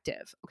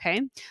perspective.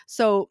 Okay.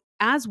 So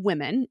as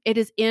women, it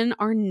is in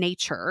our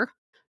nature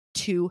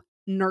to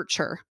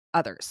nurture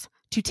others,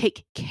 to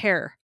take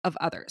care of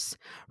others,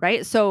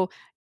 right? So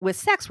with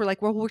sex, we're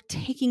like, well, we're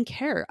taking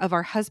care of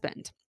our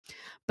husband.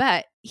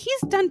 But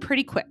he's done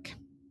pretty quick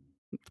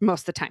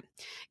most of the time.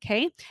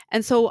 Okay.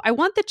 And so I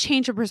want the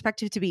change of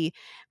perspective to be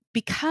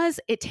because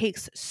it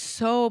takes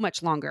so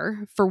much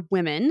longer for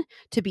women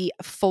to be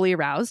fully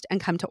aroused and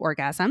come to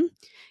orgasm.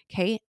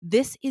 Okay.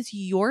 This is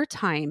your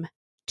time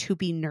to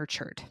be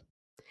nurtured.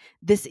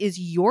 This is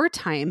your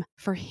time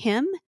for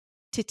him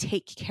to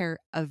take care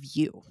of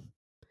you.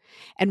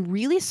 And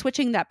really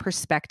switching that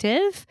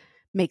perspective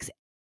makes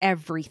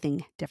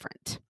everything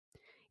different.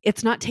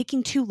 It's not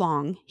taking too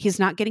long. He's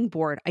not getting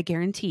bored. I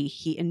guarantee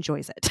he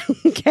enjoys it.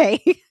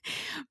 Okay.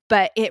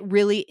 But it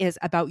really is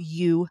about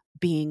you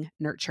being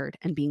nurtured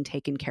and being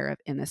taken care of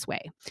in this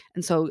way.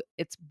 And so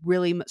it's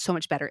really so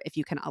much better if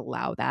you can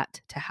allow that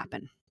to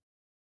happen.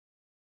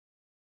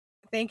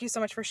 Thank you so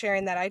much for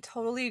sharing that. I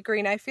totally agree.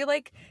 And I feel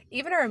like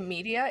even our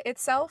media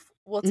itself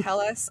will tell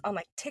us on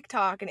like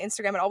TikTok and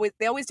Instagram, and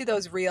they always do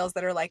those reels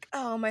that are like,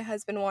 oh, my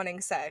husband wanting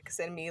sex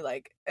and me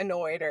like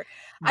annoyed or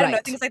I don't know,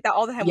 things like that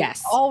all the time.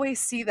 Yes. We always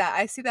see that.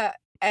 I see that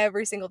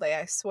every single day,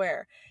 I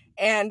swear.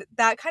 And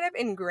that kind of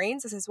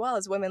ingrains us as well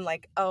as women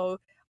like, oh,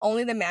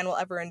 only the man will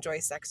ever enjoy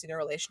sex in a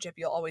relationship.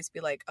 You'll always be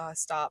like, oh,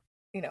 stop.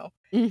 You know,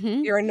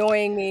 you're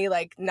annoying me,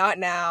 like, not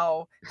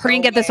now. Hurry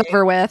and get this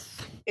over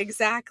with.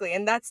 Exactly.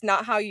 And that's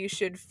not how you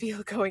should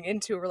feel going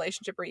into a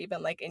relationship or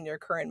even like in your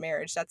current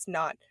marriage. That's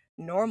not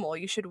normal.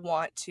 You should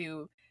want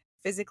to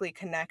physically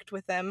connect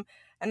with them.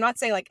 I'm not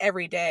saying like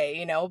every day,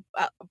 you know,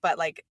 but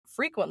like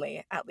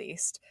frequently at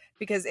least,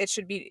 because it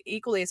should be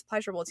equally as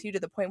pleasurable to you to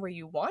the point where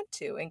you want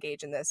to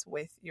engage in this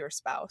with your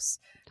spouse.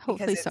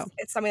 Hopefully because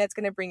it's something that's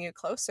going to bring you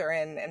closer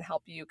and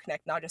help you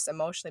connect not just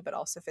emotionally, but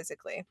also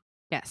physically.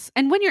 Yes.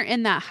 And when you're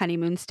in that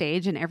honeymoon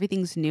stage and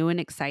everything's new and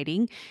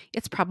exciting,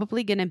 it's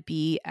probably going to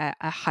be at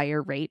a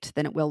higher rate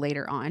than it will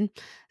later on.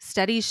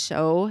 Studies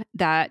show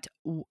that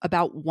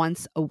about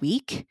once a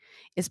week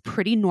is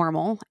pretty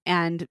normal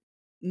and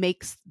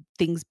makes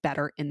things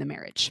better in the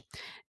marriage.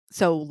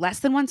 So less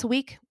than once a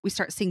week, we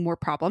start seeing more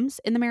problems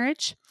in the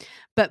marriage,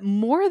 but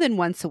more than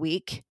once a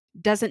week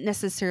doesn't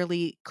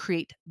necessarily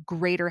create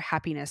greater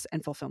happiness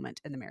and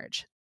fulfillment in the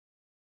marriage.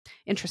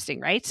 Interesting,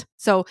 right?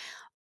 So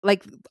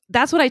like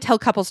that's what I tell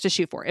couples to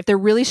shoot for. If they're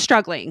really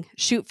struggling,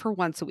 shoot for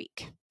once a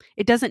week.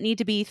 It doesn't need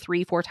to be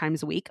 3-4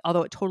 times a week,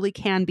 although it totally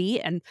can be.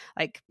 And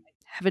like,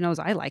 heaven knows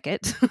I like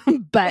it,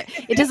 but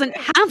it doesn't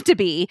have to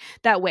be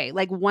that way.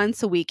 Like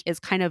once a week is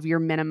kind of your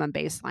minimum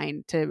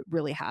baseline to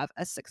really have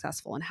a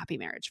successful and happy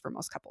marriage for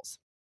most couples.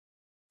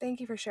 Thank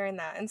you for sharing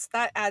that. And so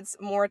that adds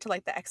more to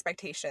like the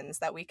expectations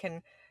that we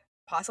can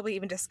possibly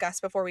even discuss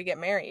before we get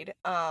married.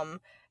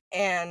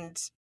 And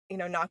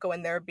not go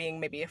in there being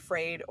maybe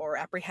afraid or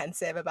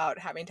apprehensive about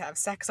having to have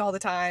sex all the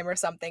time or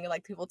something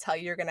like people tell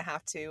you you're going to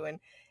have to in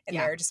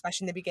Yeah. marriage,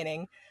 especially in the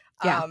beginning.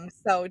 Yeah.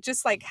 So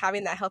just like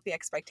having that healthy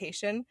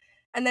expectation,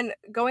 and then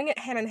going it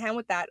hand in hand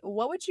with that,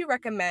 what would you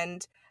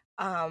recommend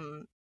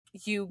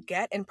you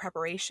get in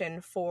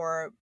preparation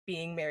for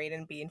being married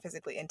and being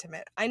physically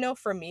intimate? I know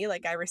for me,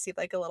 like I received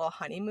like a little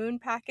honeymoon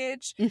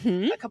package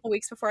Mm-hmm. a couple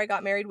weeks before I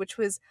got married, which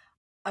was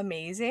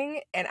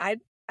amazing. And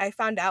I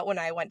found out when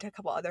I went to a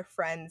couple other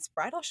friends'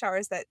 bridal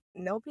showers that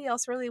nobody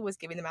else really was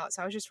giving them out.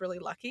 So I was just really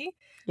lucky.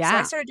 So I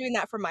Yeah. started doing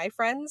that for my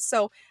friends.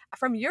 So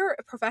from your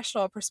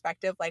professional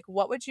perspective, like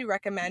what would you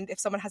recommend if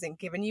someone hasn't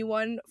given you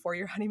one for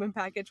your honeymoon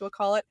package, we'll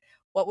call it?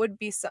 What would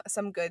be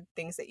some good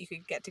things that you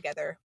could get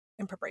together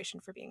in preparation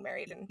for being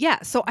married? And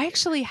Yeah. So I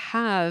actually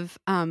have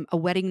a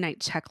wedding night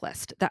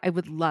checklist that I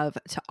would love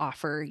to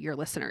offer your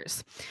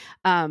listeners.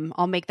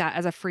 I'll make that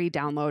as a free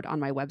download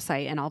on my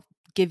website, and I'll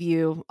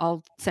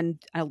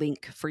send a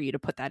link for you to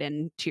put that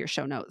into your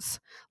show notes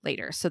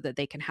later so that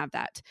they can have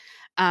that.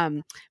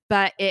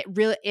 But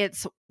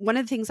it's one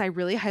of the things I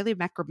really highly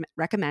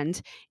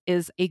recommend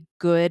is a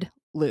good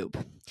lube.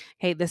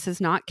 Okay. This is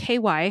not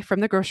KY from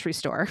the grocery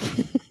store.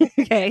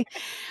 Okay.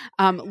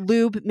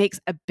 Lube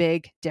makes a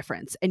big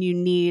difference, and you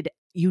need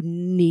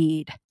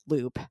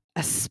lube,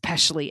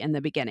 especially in the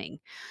beginning.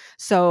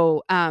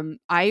 So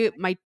I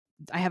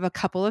have a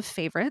couple of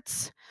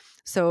favorites.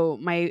 So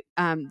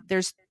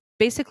there's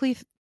basically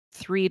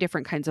 3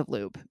 different kinds of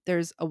lube.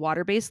 There's a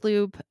water-based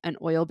lube, an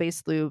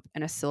oil-based lube,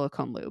 and a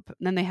silicone lube.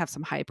 And then they have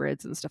some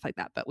hybrids and stuff like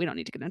that, but we don't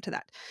need to get into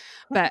that.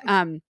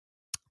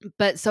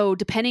 But so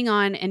depending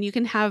on, and you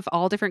can have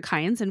all different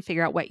kinds and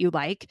figure out what you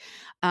like.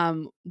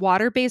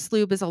 Water-based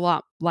lube is a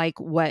lot like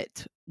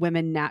what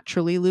women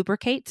naturally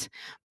lubricate,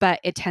 but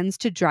it tends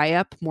to dry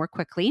up more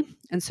quickly.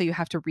 And so you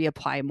have to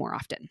reapply more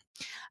often.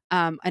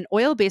 An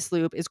oil-based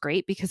lube is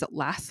great because it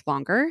lasts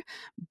longer,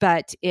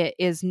 but it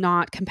is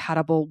not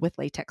compatible with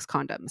latex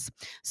condoms.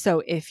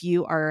 So if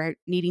you are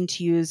needing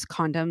to use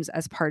condoms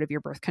as part of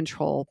your birth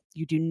control,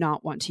 you do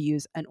not want to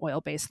use an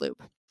oil-based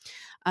lube.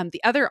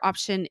 The other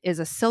option is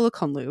a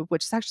silicone lube,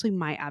 which is actually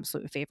my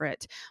absolute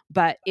favorite,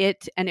 but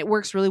it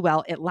works really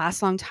well. It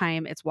lasts a long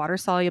time. It's water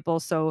soluble.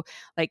 So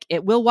like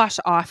it will wash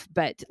off,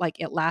 but like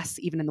it lasts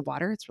even in the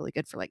water. It's really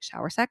good for like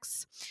shower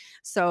sex.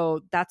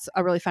 So that's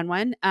a really fun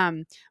one.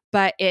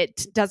 But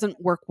it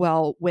doesn't work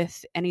well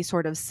with any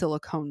sort of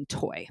silicone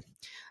toy.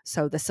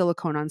 So the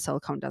silicone on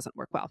silicone doesn't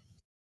work well.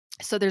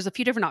 So there's a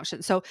few different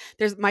options. So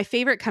there's my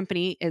favorite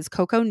company is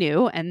Coco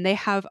New, and they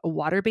have a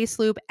water-based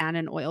lube and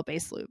an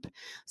oil-based lube.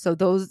 So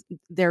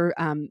they're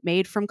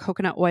made from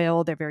coconut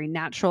oil. They're very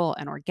natural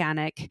and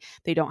organic.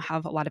 They don't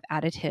have a lot of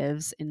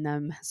additives in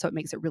them, so it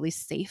makes it really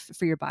safe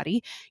for your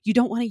body. You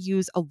don't want to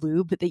use a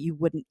lube that you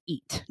wouldn't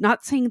eat.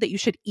 Not saying that you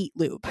should eat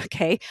lube,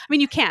 okay? I mean,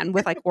 you can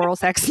with like oral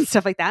sex and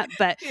stuff like that,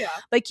 but yeah.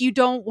 like you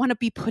don't want to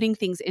be putting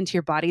things into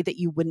your body that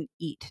you wouldn't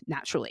eat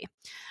naturally.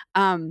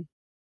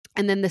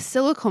 And then the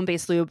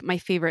silicone-based lube, my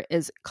favorite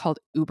is called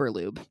Uber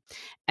Lube.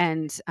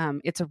 And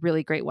it's a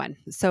really great one.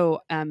 So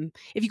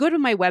if you go to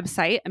my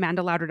website,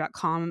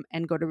 amandalauder.com,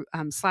 and go to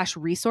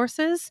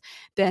 /resources,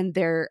 then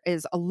there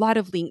is a lot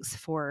of links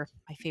for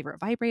my favorite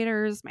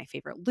vibrators, my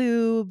favorite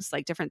lubes,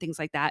 like different things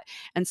like that,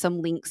 and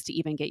some links to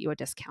even get you a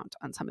discount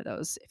on some of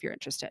those if you're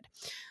interested.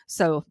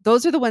 So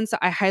those are the ones that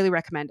I highly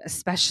recommend,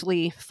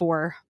 especially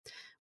for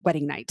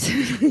wedding night.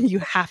 You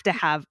have to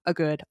have a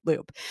good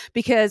lube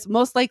because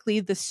most likely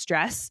the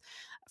stress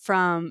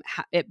from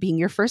it being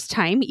your first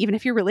time, even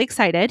if you're really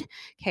excited.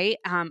 Okay.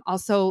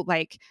 Also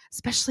like,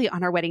 especially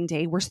on our wedding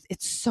day,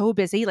 it's so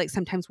busy. Like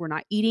sometimes we're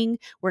not eating,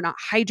 we're not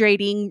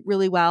hydrating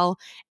really well.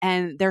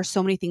 And there are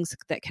so many things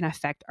that can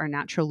affect our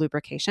natural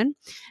lubrication.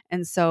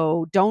 And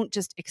so don't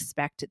just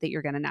expect that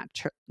you're going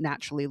to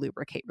naturally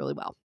lubricate really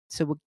well.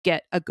 So we'll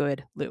get a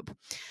good lube.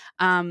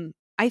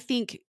 I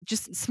think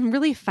just some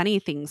really funny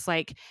things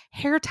like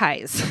hair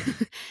ties,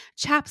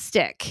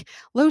 chapstick,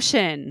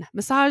 lotion,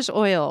 massage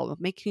oil,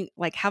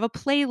 have a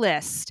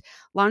playlist,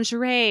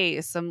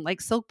 lingerie, some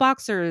like silk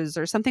boxers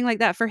or something like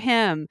that for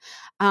him,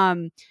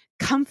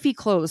 comfy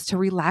clothes to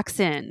relax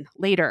in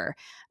later,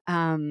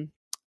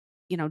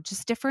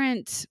 just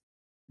different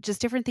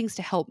things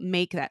to help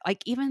make that,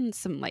 like even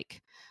some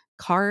like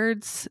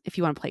cards, if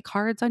you want to play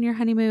cards on your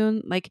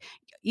honeymoon, like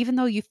even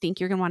though you think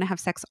you're going to want to have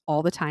sex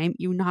all the time,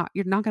 you're not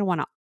going to want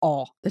to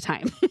all the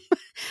time.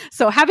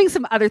 So having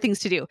some other things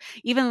to do,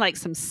 even like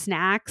some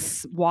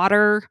snacks,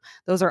 water,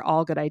 those are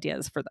all good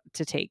ideas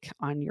to take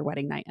on your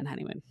wedding night and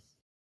honeymoon.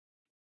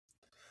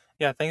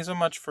 Yeah, thanks so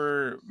much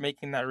for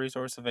making that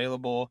resource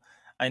available.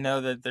 I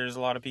know that there's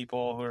a lot of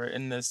people who are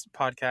in this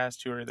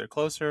podcast who are either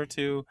closer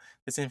to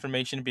this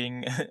information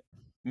being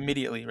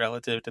immediately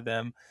relative to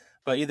them,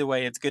 but either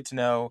way, it's good to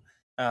know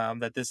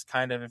that this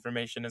kind of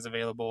information is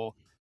available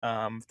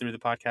through the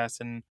podcast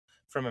and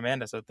from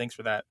Amanda. So thanks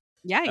for that.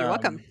 Yeah, you're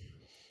welcome.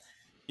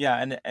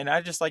 Yeah, and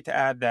I'd just like to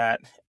add that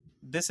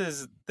this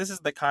is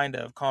the kind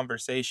of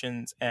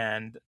conversations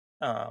and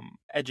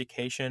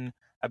education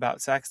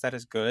about sex that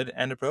is good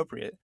and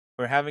appropriate.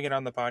 We're having it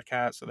on the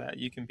podcast so that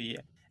you can be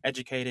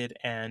educated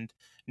and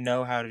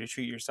know how to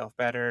treat yourself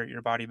better,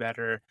 your body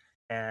better,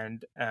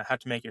 and how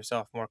to make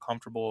yourself more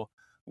comfortable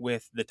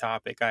with the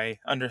topic. I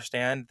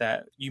understand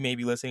that you may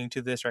be listening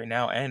to this right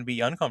now and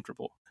be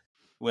uncomfortable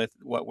with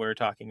what we're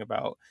talking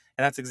about,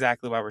 and that's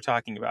exactly why we're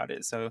talking about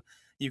it. So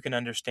you can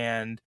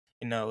understand,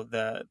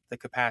 the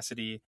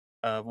capacity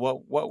of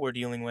what we're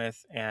dealing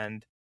with,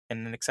 and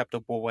in an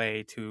acceptable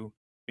way to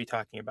be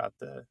talking about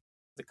the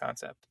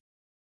concept.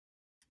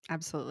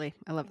 Absolutely.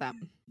 I love that.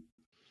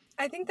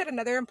 I think that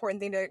another important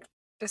thing to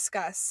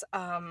discuss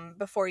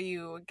before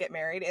you get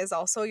married is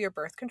also your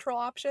birth control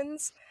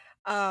options,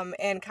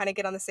 and kind of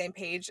get on the same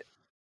page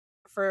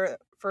for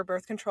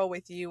birth control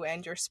with you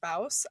and your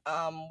spouse,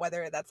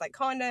 whether that's like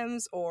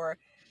condoms or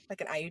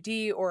like an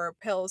IUD or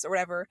pills or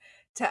whatever.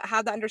 To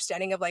have the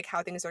understanding of like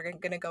how things are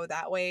going to go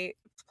that way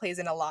plays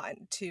in a lot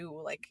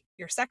to like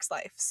your sex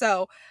life.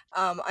 So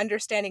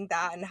understanding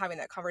that and having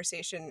that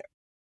conversation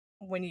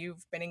when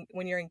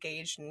you're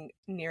engaged and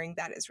nearing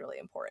that is really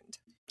important.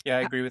 Yeah,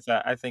 I agree with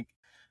that. I think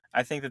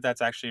that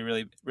that's actually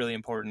really, really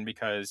important,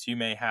 because you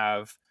may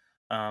have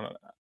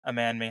a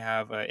man may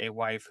have a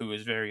wife who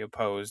is very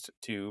opposed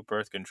to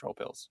birth control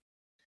pills,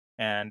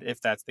 and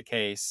if that's the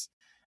case,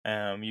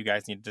 you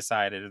guys need to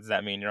decide: does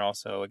that mean you're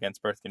also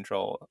against birth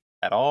control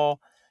at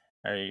all?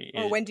 Or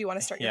when do you want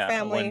to start your When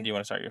family? do you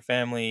want to start your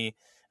family?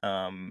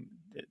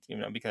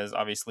 Because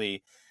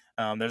obviously,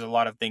 there's a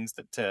lot of things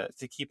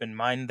to keep in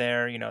mind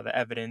there. The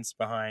evidence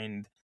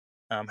behind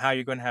how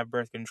you're going to have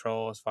birth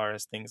control, as far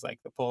as things like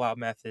the pull-out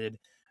method,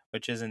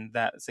 which isn't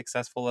that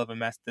successful of a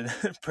method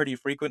pretty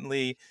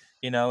frequently.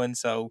 And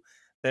so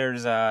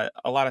there's a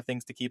lot of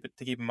things to keep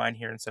in mind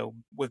here. And so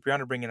with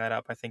Brianna bringing that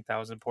up, I think that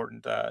was an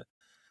important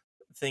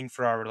thing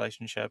for our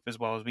relationship, as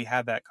well as we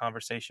had that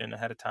conversation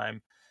ahead of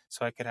time,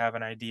 so I could have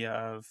an idea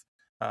of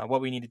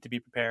what we needed to be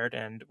prepared,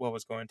 and what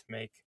was going to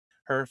make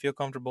her feel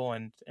comfortable,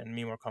 and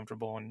me more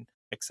comfortable, and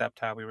accept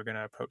how we were going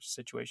to approach the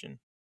situation.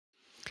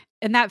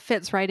 And that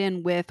fits right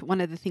in with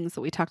one of the things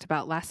that we talked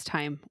about last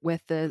time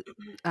with the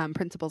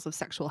principles of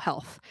sexual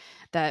health,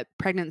 that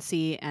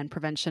pregnancy and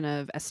prevention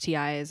of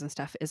STIs and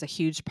stuff is a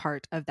huge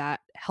part of that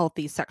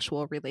healthy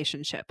sexual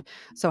relationship.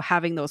 So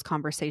having those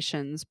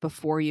conversations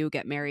before you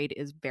get married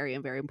is very,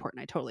 very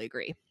important. I totally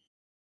agree.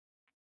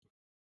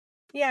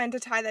 Yeah, and to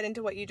tie that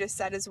into what you just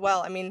said as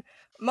well. I mean,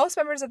 most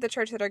members of the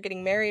church that are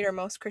getting married, or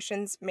most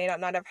Christians, may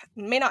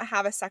not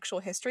have a sexual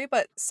history,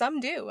 but some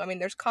do. I mean,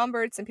 there's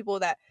converts and people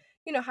that,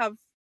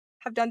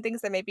 have done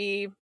things that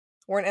maybe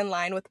weren't in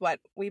line with what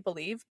we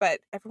believe, but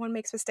everyone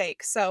makes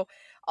mistakes. So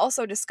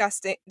also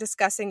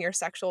discussing your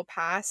sexual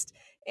past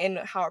and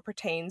how it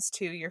pertains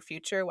to your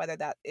future, whether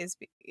that is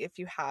if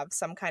you have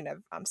some kind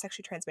of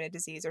sexually transmitted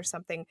disease or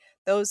something,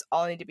 those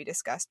all need to be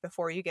discussed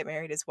before you get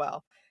married as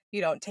well.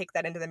 You don't take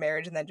that into the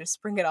marriage and then just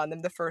spring it on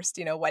them the first,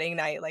 wedding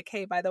night, like,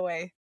 hey, by the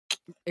way,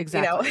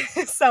 Exactly.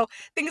 So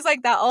things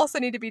like that also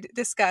need to be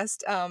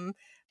discussed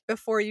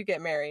before you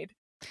get married,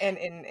 and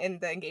in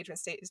the engagement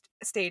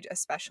stage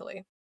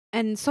especially.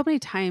 And so many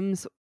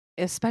times,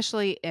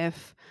 especially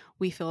if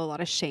we feel a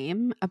lot of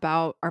shame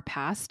about our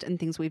past and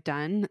things we've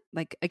done,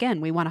 like,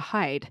 again, we want to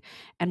hide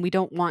and we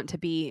don't want to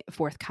be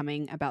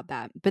forthcoming about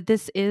that. But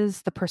this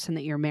is the person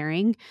that you're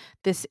marrying.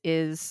 This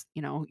is,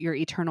 your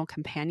eternal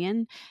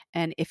companion.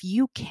 And if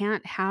you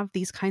can't have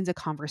these kinds of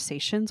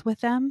conversations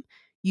with them,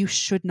 you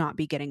should not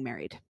be getting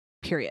married,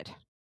 period.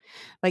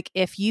 Like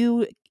if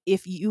you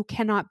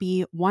cannot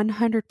be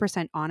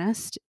 100%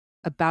 honest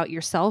about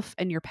yourself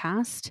and your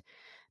past,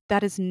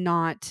 that is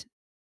not,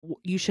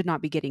 you should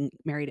not be getting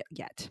married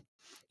yet.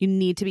 You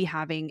need to be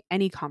having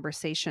any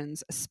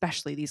conversations,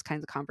 especially these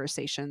kinds of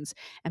conversations,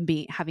 and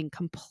having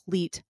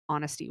complete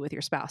honesty with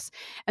your spouse.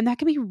 And that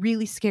can be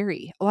really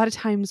scary. A lot of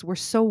times we're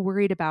so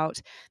worried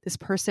about this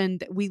person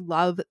that we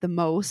love the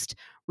most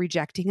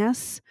rejecting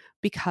us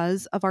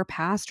because of our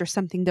past or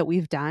something that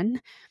we've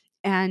done.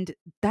 And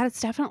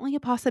that's definitely a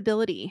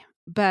possibility.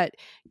 But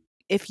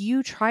if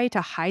you try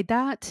to hide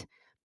that,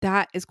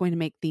 that is going to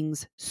make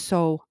things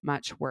so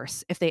much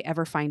worse if they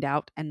ever find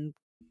out, and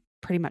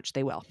pretty much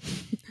they will.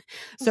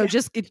 So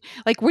just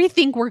like we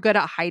think we're good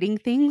at hiding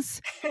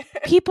things,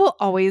 people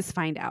always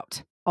find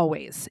out,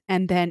 always.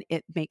 And then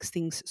it makes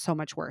things so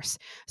much worse.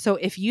 So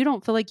if you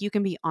don't feel like you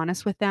can be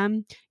honest with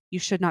them, you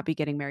should not be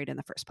getting married in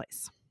the first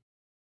place.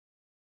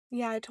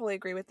 Yeah, I totally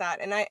agree with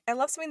that. And I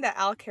love something that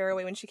Al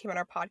Caraway, when she came on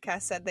our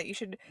podcast, said that you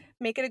should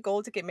make it a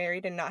goal to get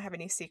married and not have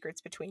any secrets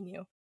between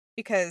you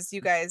because you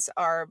guys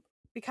are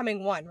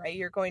becoming one, right?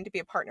 You're going to be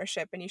a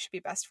partnership and you should be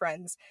best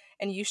friends.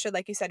 And you should,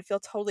 like you said, feel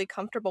totally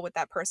comfortable with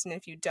that person.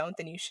 If you don't,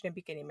 then you shouldn't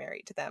be getting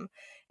married to them.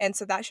 And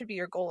so that should be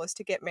your goal, is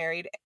to get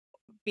married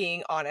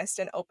being honest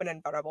and open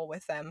and vulnerable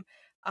with them,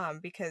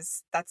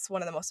 because that's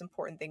one of the most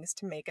important things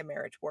to make a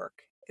marriage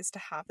work, is to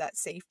have that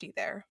safety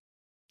there.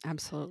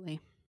 Absolutely.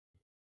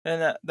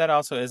 And that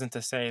also isn't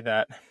to say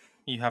that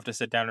you have to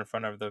sit down in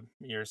front of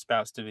your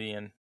spouse to be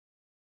and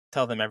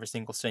tell them every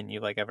single sin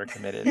you like ever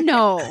committed.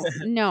 No,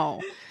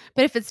 no.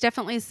 But if it's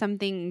definitely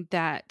something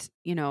that,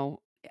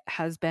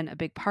 has been a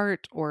big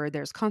part, or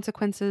there's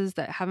consequences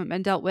that haven't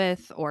been dealt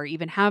with or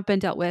even have been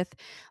dealt with,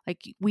 like,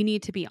 we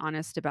need to be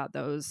honest about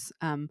those.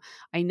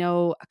 I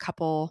know a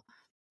couple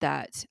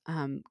that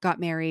got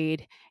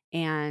married,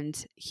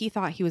 and he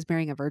thought he was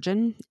marrying a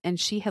virgin, and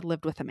she had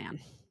lived with a man,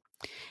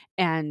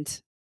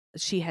 and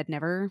she had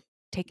never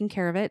taken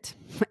care of it.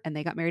 And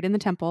they got married in the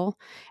temple,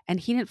 and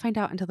he didn't find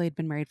out until they'd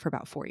been married for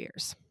about 4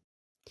 years.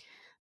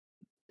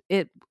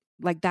 It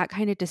Like, that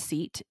kind of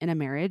deceit in a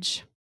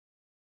marriage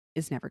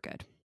is never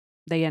good.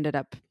 They ended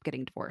up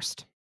getting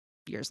divorced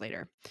years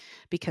later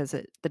because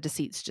the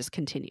deceits just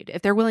continued.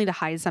 If they're willing to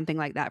hide something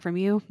like that from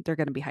you, they're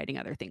going to be hiding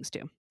other things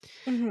too.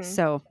 Mm-hmm.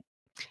 So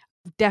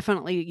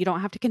definitely, you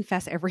don't have to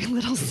confess every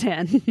little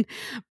sin,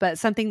 but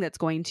something that's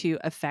going to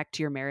affect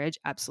your marriage,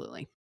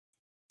 absolutely.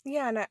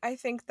 Yeah, and I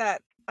think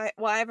that I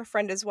have a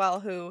friend as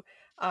well who,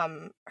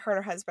 her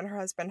and her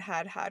husband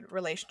had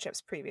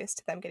relationships previous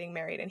to them getting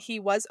married, and he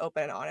was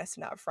open and honest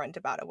and upfront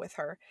about it with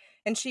her,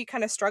 and she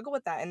kind of struggled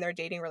with that in their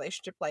dating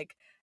relationship, like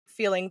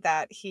feeling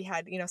that he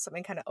had,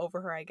 something kind of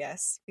over her, I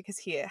guess, because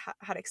he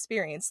had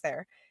experience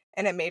there,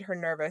 and it made her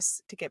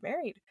nervous to get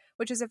married,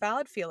 which is a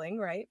valid feeling,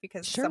 right?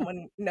 Because Sure.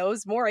 someone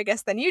knows more, I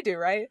guess, than you do,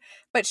 right?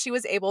 But she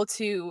was able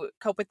to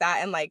cope with that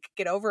and like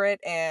get over it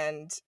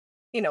and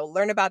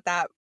learn about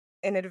that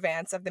in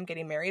advance of them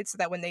getting married, so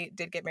that when they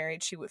did get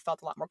married, she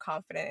felt a lot more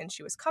confident and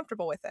she was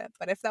comfortable with it.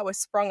 But if that was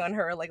sprung on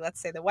her, like let's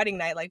say the wedding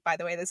night, like, by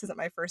the way, this isn't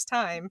my first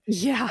time,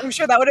 Yeah. I'm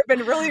sure that would have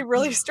been really,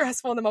 really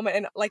stressful in the moment,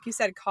 and like you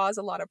said, cause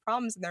a lot of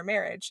problems in their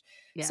marriage.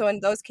 Yeah. So in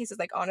those cases,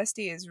 like,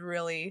 honesty is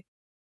really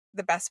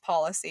the best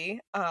policy,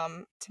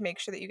 to make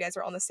sure that you guys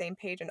are on the same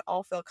page and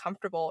all feel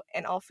comfortable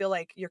and all feel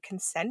like you're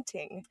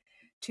consenting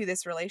to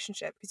this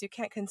relationship, because you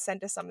can't consent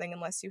to something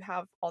unless you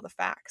have all the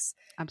facts.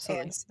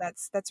 Absolutely. And so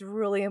that's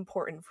really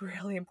important.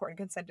 Really important.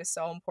 Consent is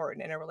so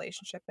important in a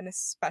relationship, and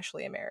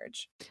especially a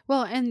marriage.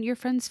 Well, and your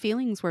friend's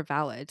feelings were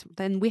valid.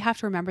 Then we have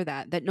to remember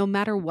that no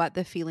matter what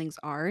the feelings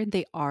are,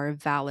 they are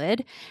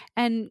valid.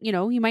 And,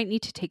 you might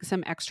need to take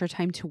some extra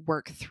time to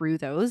work through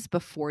those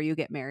before you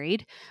get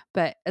married.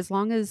 But as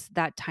long as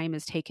that time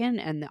is taken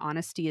and the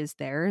honesty is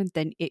there,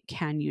 then it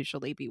can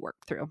usually be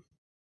worked through.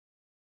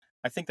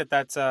 I think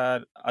that's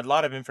a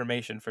lot of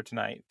information for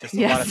tonight. Just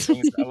Yes.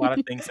 a lot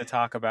of things to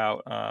talk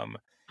about,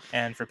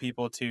 and for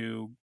people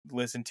to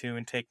listen to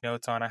and take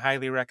notes on. I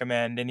highly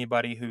recommend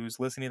anybody who's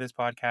listening to this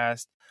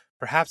podcast,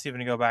 perhaps even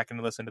to go back and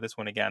listen to this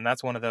one again.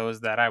 That's one of those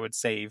that I would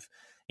save,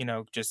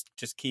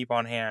 just keep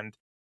on hand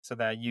so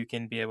that you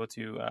can be able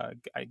to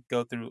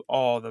go through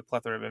all the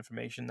plethora of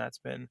information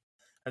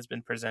has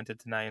been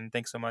presented tonight. And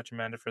thanks so much,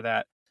 Amanda, for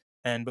that.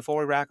 And before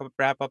we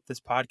wrap up this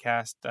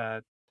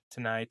podcast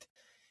tonight,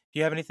 do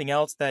you have anything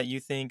else that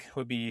you think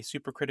would be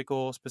super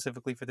critical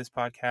specifically for this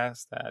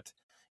podcast that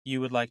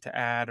you would like to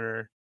add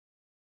or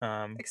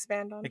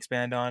Expand on.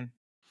 expand on?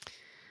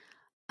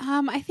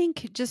 I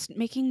think just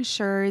making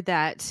sure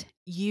that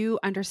you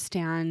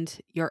understand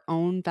your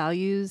own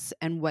values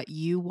and what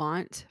you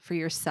want for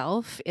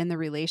yourself in the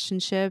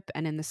relationship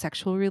and in the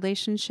sexual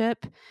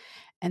relationship,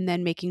 and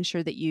then making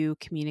sure that you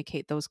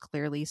communicate those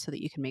clearly so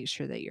that you can make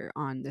sure that you're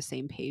on the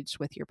same page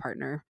with your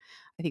partner.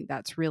 I think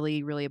that's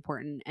really, really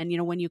important. And,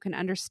 when you can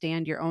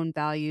understand your own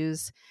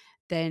values,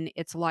 then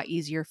it's a lot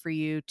easier for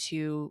you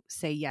to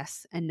say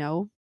yes and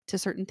no to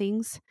certain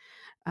things.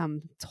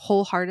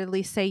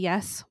 Wholeheartedly say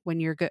yes when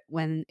you're good,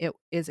 when it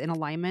is in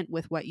alignment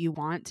with what you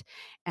want,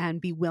 and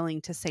be willing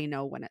to say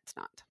no when it's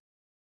not.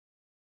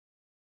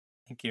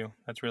 Thank you.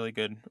 That's really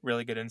good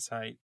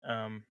insight.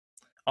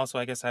 Also,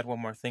 I guess I had one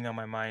more thing on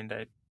my mind.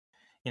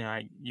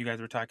 You guys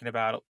were talking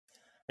about,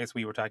 I guess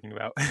we were talking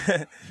about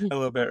a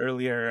little bit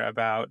earlier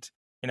about,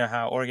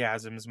 how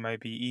orgasms might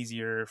be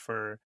easier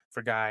for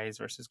guys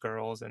versus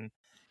girls and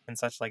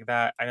such like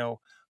that. I know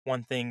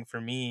one thing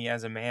for me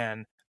as a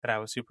man that I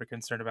was super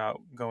concerned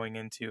about going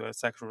into a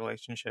sexual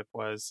relationship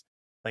was,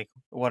 like,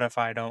 what if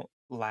I don't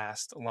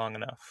last long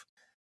enough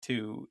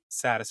to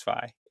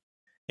satisfy?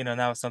 And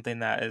that was something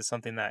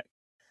that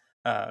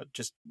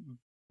just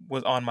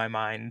was on my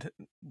mind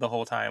the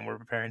whole time we're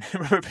preparing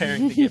we're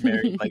preparing to get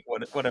married. Like,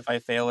 what if I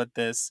fail at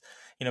this?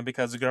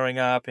 Because growing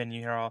up and you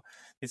hear all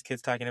these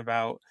kids talking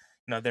about,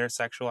 their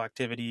sexual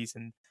activities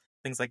and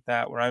things like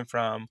that where I'm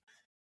from,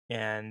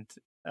 and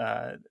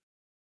uh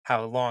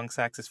how long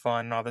sex is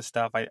fun and all this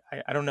stuff. I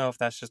don't know if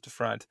that's just a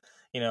front,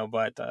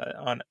 but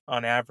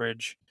on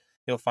average,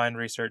 you'll find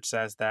research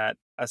says that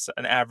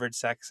an average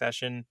sex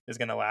session is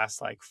going to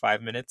last like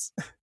 5 minutes.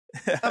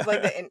 Of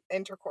like the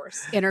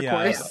intercourse.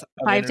 Intercourse,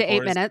 5 to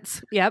 8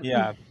 minutes. Yep.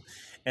 Yeah.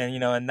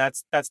 And, and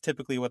that's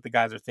typically what the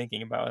guys are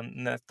thinking about.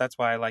 And that's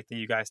why I like that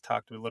you guys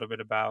talked a little bit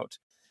about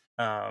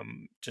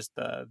just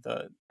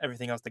the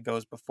everything else that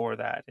goes before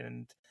that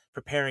and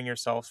preparing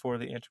yourselves for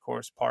the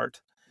intercourse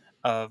part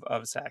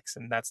of sex.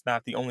 And that's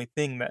not the only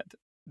thing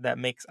that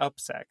makes up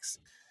sex,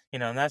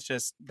 and that's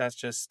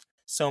just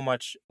so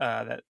much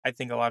that I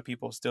think a lot of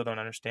people still don't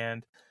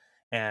understand.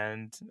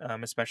 And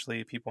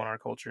especially people in our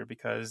culture,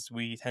 because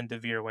we tend to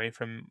veer away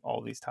from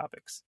all these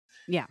topics.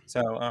 Yeah.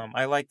 So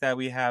I like that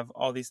we have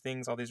all these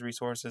things, all these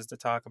resources to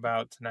talk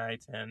about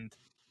tonight. And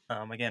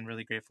again,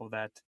 really grateful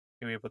that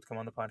you were able to come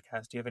on the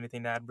podcast. Do you have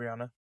anything to add,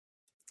 Brianna?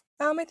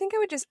 I think I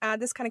would just add,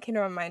 this kind of came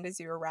to my mind as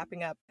you were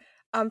wrapping up.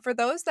 For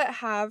those that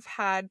have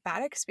had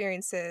bad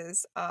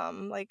experiences,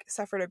 like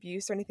suffered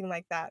abuse or anything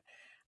like that,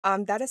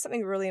 that is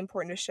something really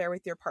important to share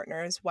with your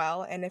partner as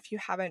well. And if you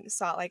haven't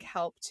sought like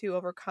help to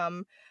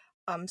overcome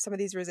some of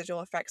these residual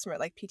effects from it,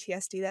 like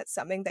PTSD, that's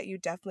something that you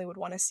definitely would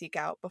want to seek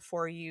out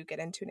before you get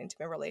into an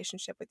intimate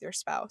relationship with your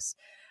spouse.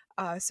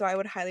 So I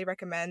would highly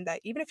recommend that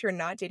even if you're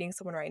not dating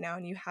someone right now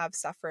and you have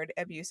suffered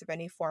abuse of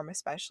any form,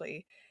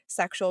 especially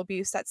sexual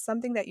abuse, that's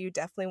something that you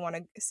definitely want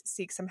to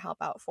seek some help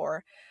out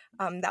for.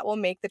 That will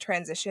make the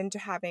transition to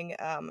having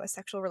a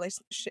sexual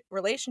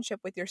relationship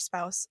with your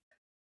spouse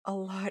a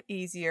lot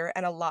easier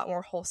and a lot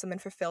more wholesome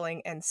and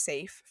fulfilling and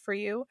safe for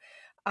you.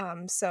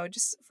 So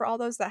just for all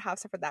those that have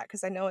suffered that,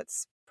 because I know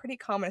it's pretty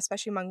common,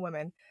 especially among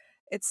women,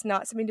 it's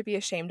not something to be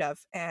ashamed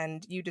of,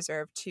 and you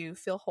deserve to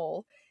feel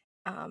whole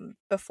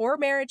before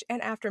marriage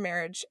and after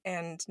marriage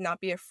and not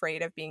be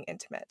afraid of being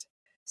intimate.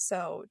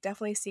 So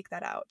definitely seek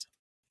that out.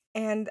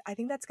 And I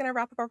think that's going to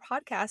wrap up our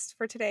podcast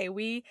for today.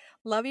 We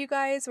love you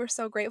guys. We're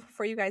so grateful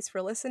for you guys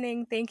for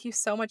listening. Thank you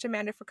so much,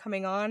 Amanda, for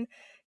coming on.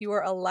 You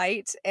are a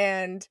light,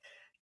 and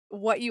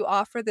what you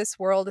offer this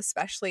world,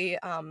 especially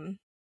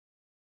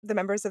the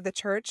members of the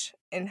church,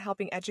 in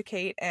helping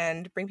educate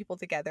and bring people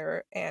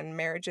together and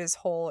marriages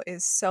whole,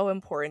 is so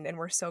important. And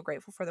we're so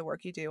grateful for the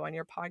work you do on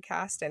your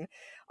podcast and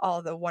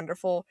all the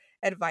wonderful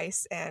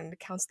advice and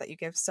counsel that you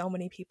give so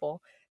many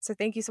people. So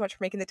thank you so much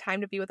for making the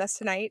time to be with us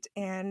tonight.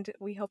 And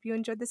we hope you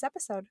enjoyed this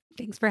episode.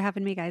 Thanks for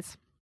having me, guys.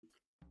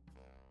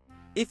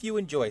 If you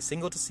enjoy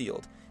Single to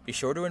Sealed, be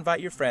sure to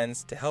invite your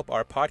friends to help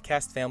our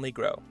podcast family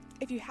grow.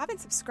 If you haven't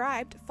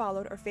subscribed,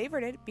 followed, or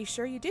favorited, be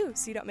sure you do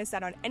so you don't miss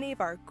out on any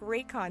of our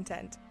great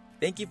content.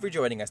 Thank you for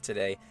joining us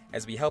today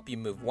as we help you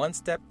move one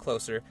step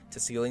closer to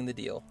sealing the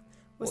deal.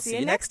 We'll see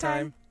you next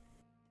time.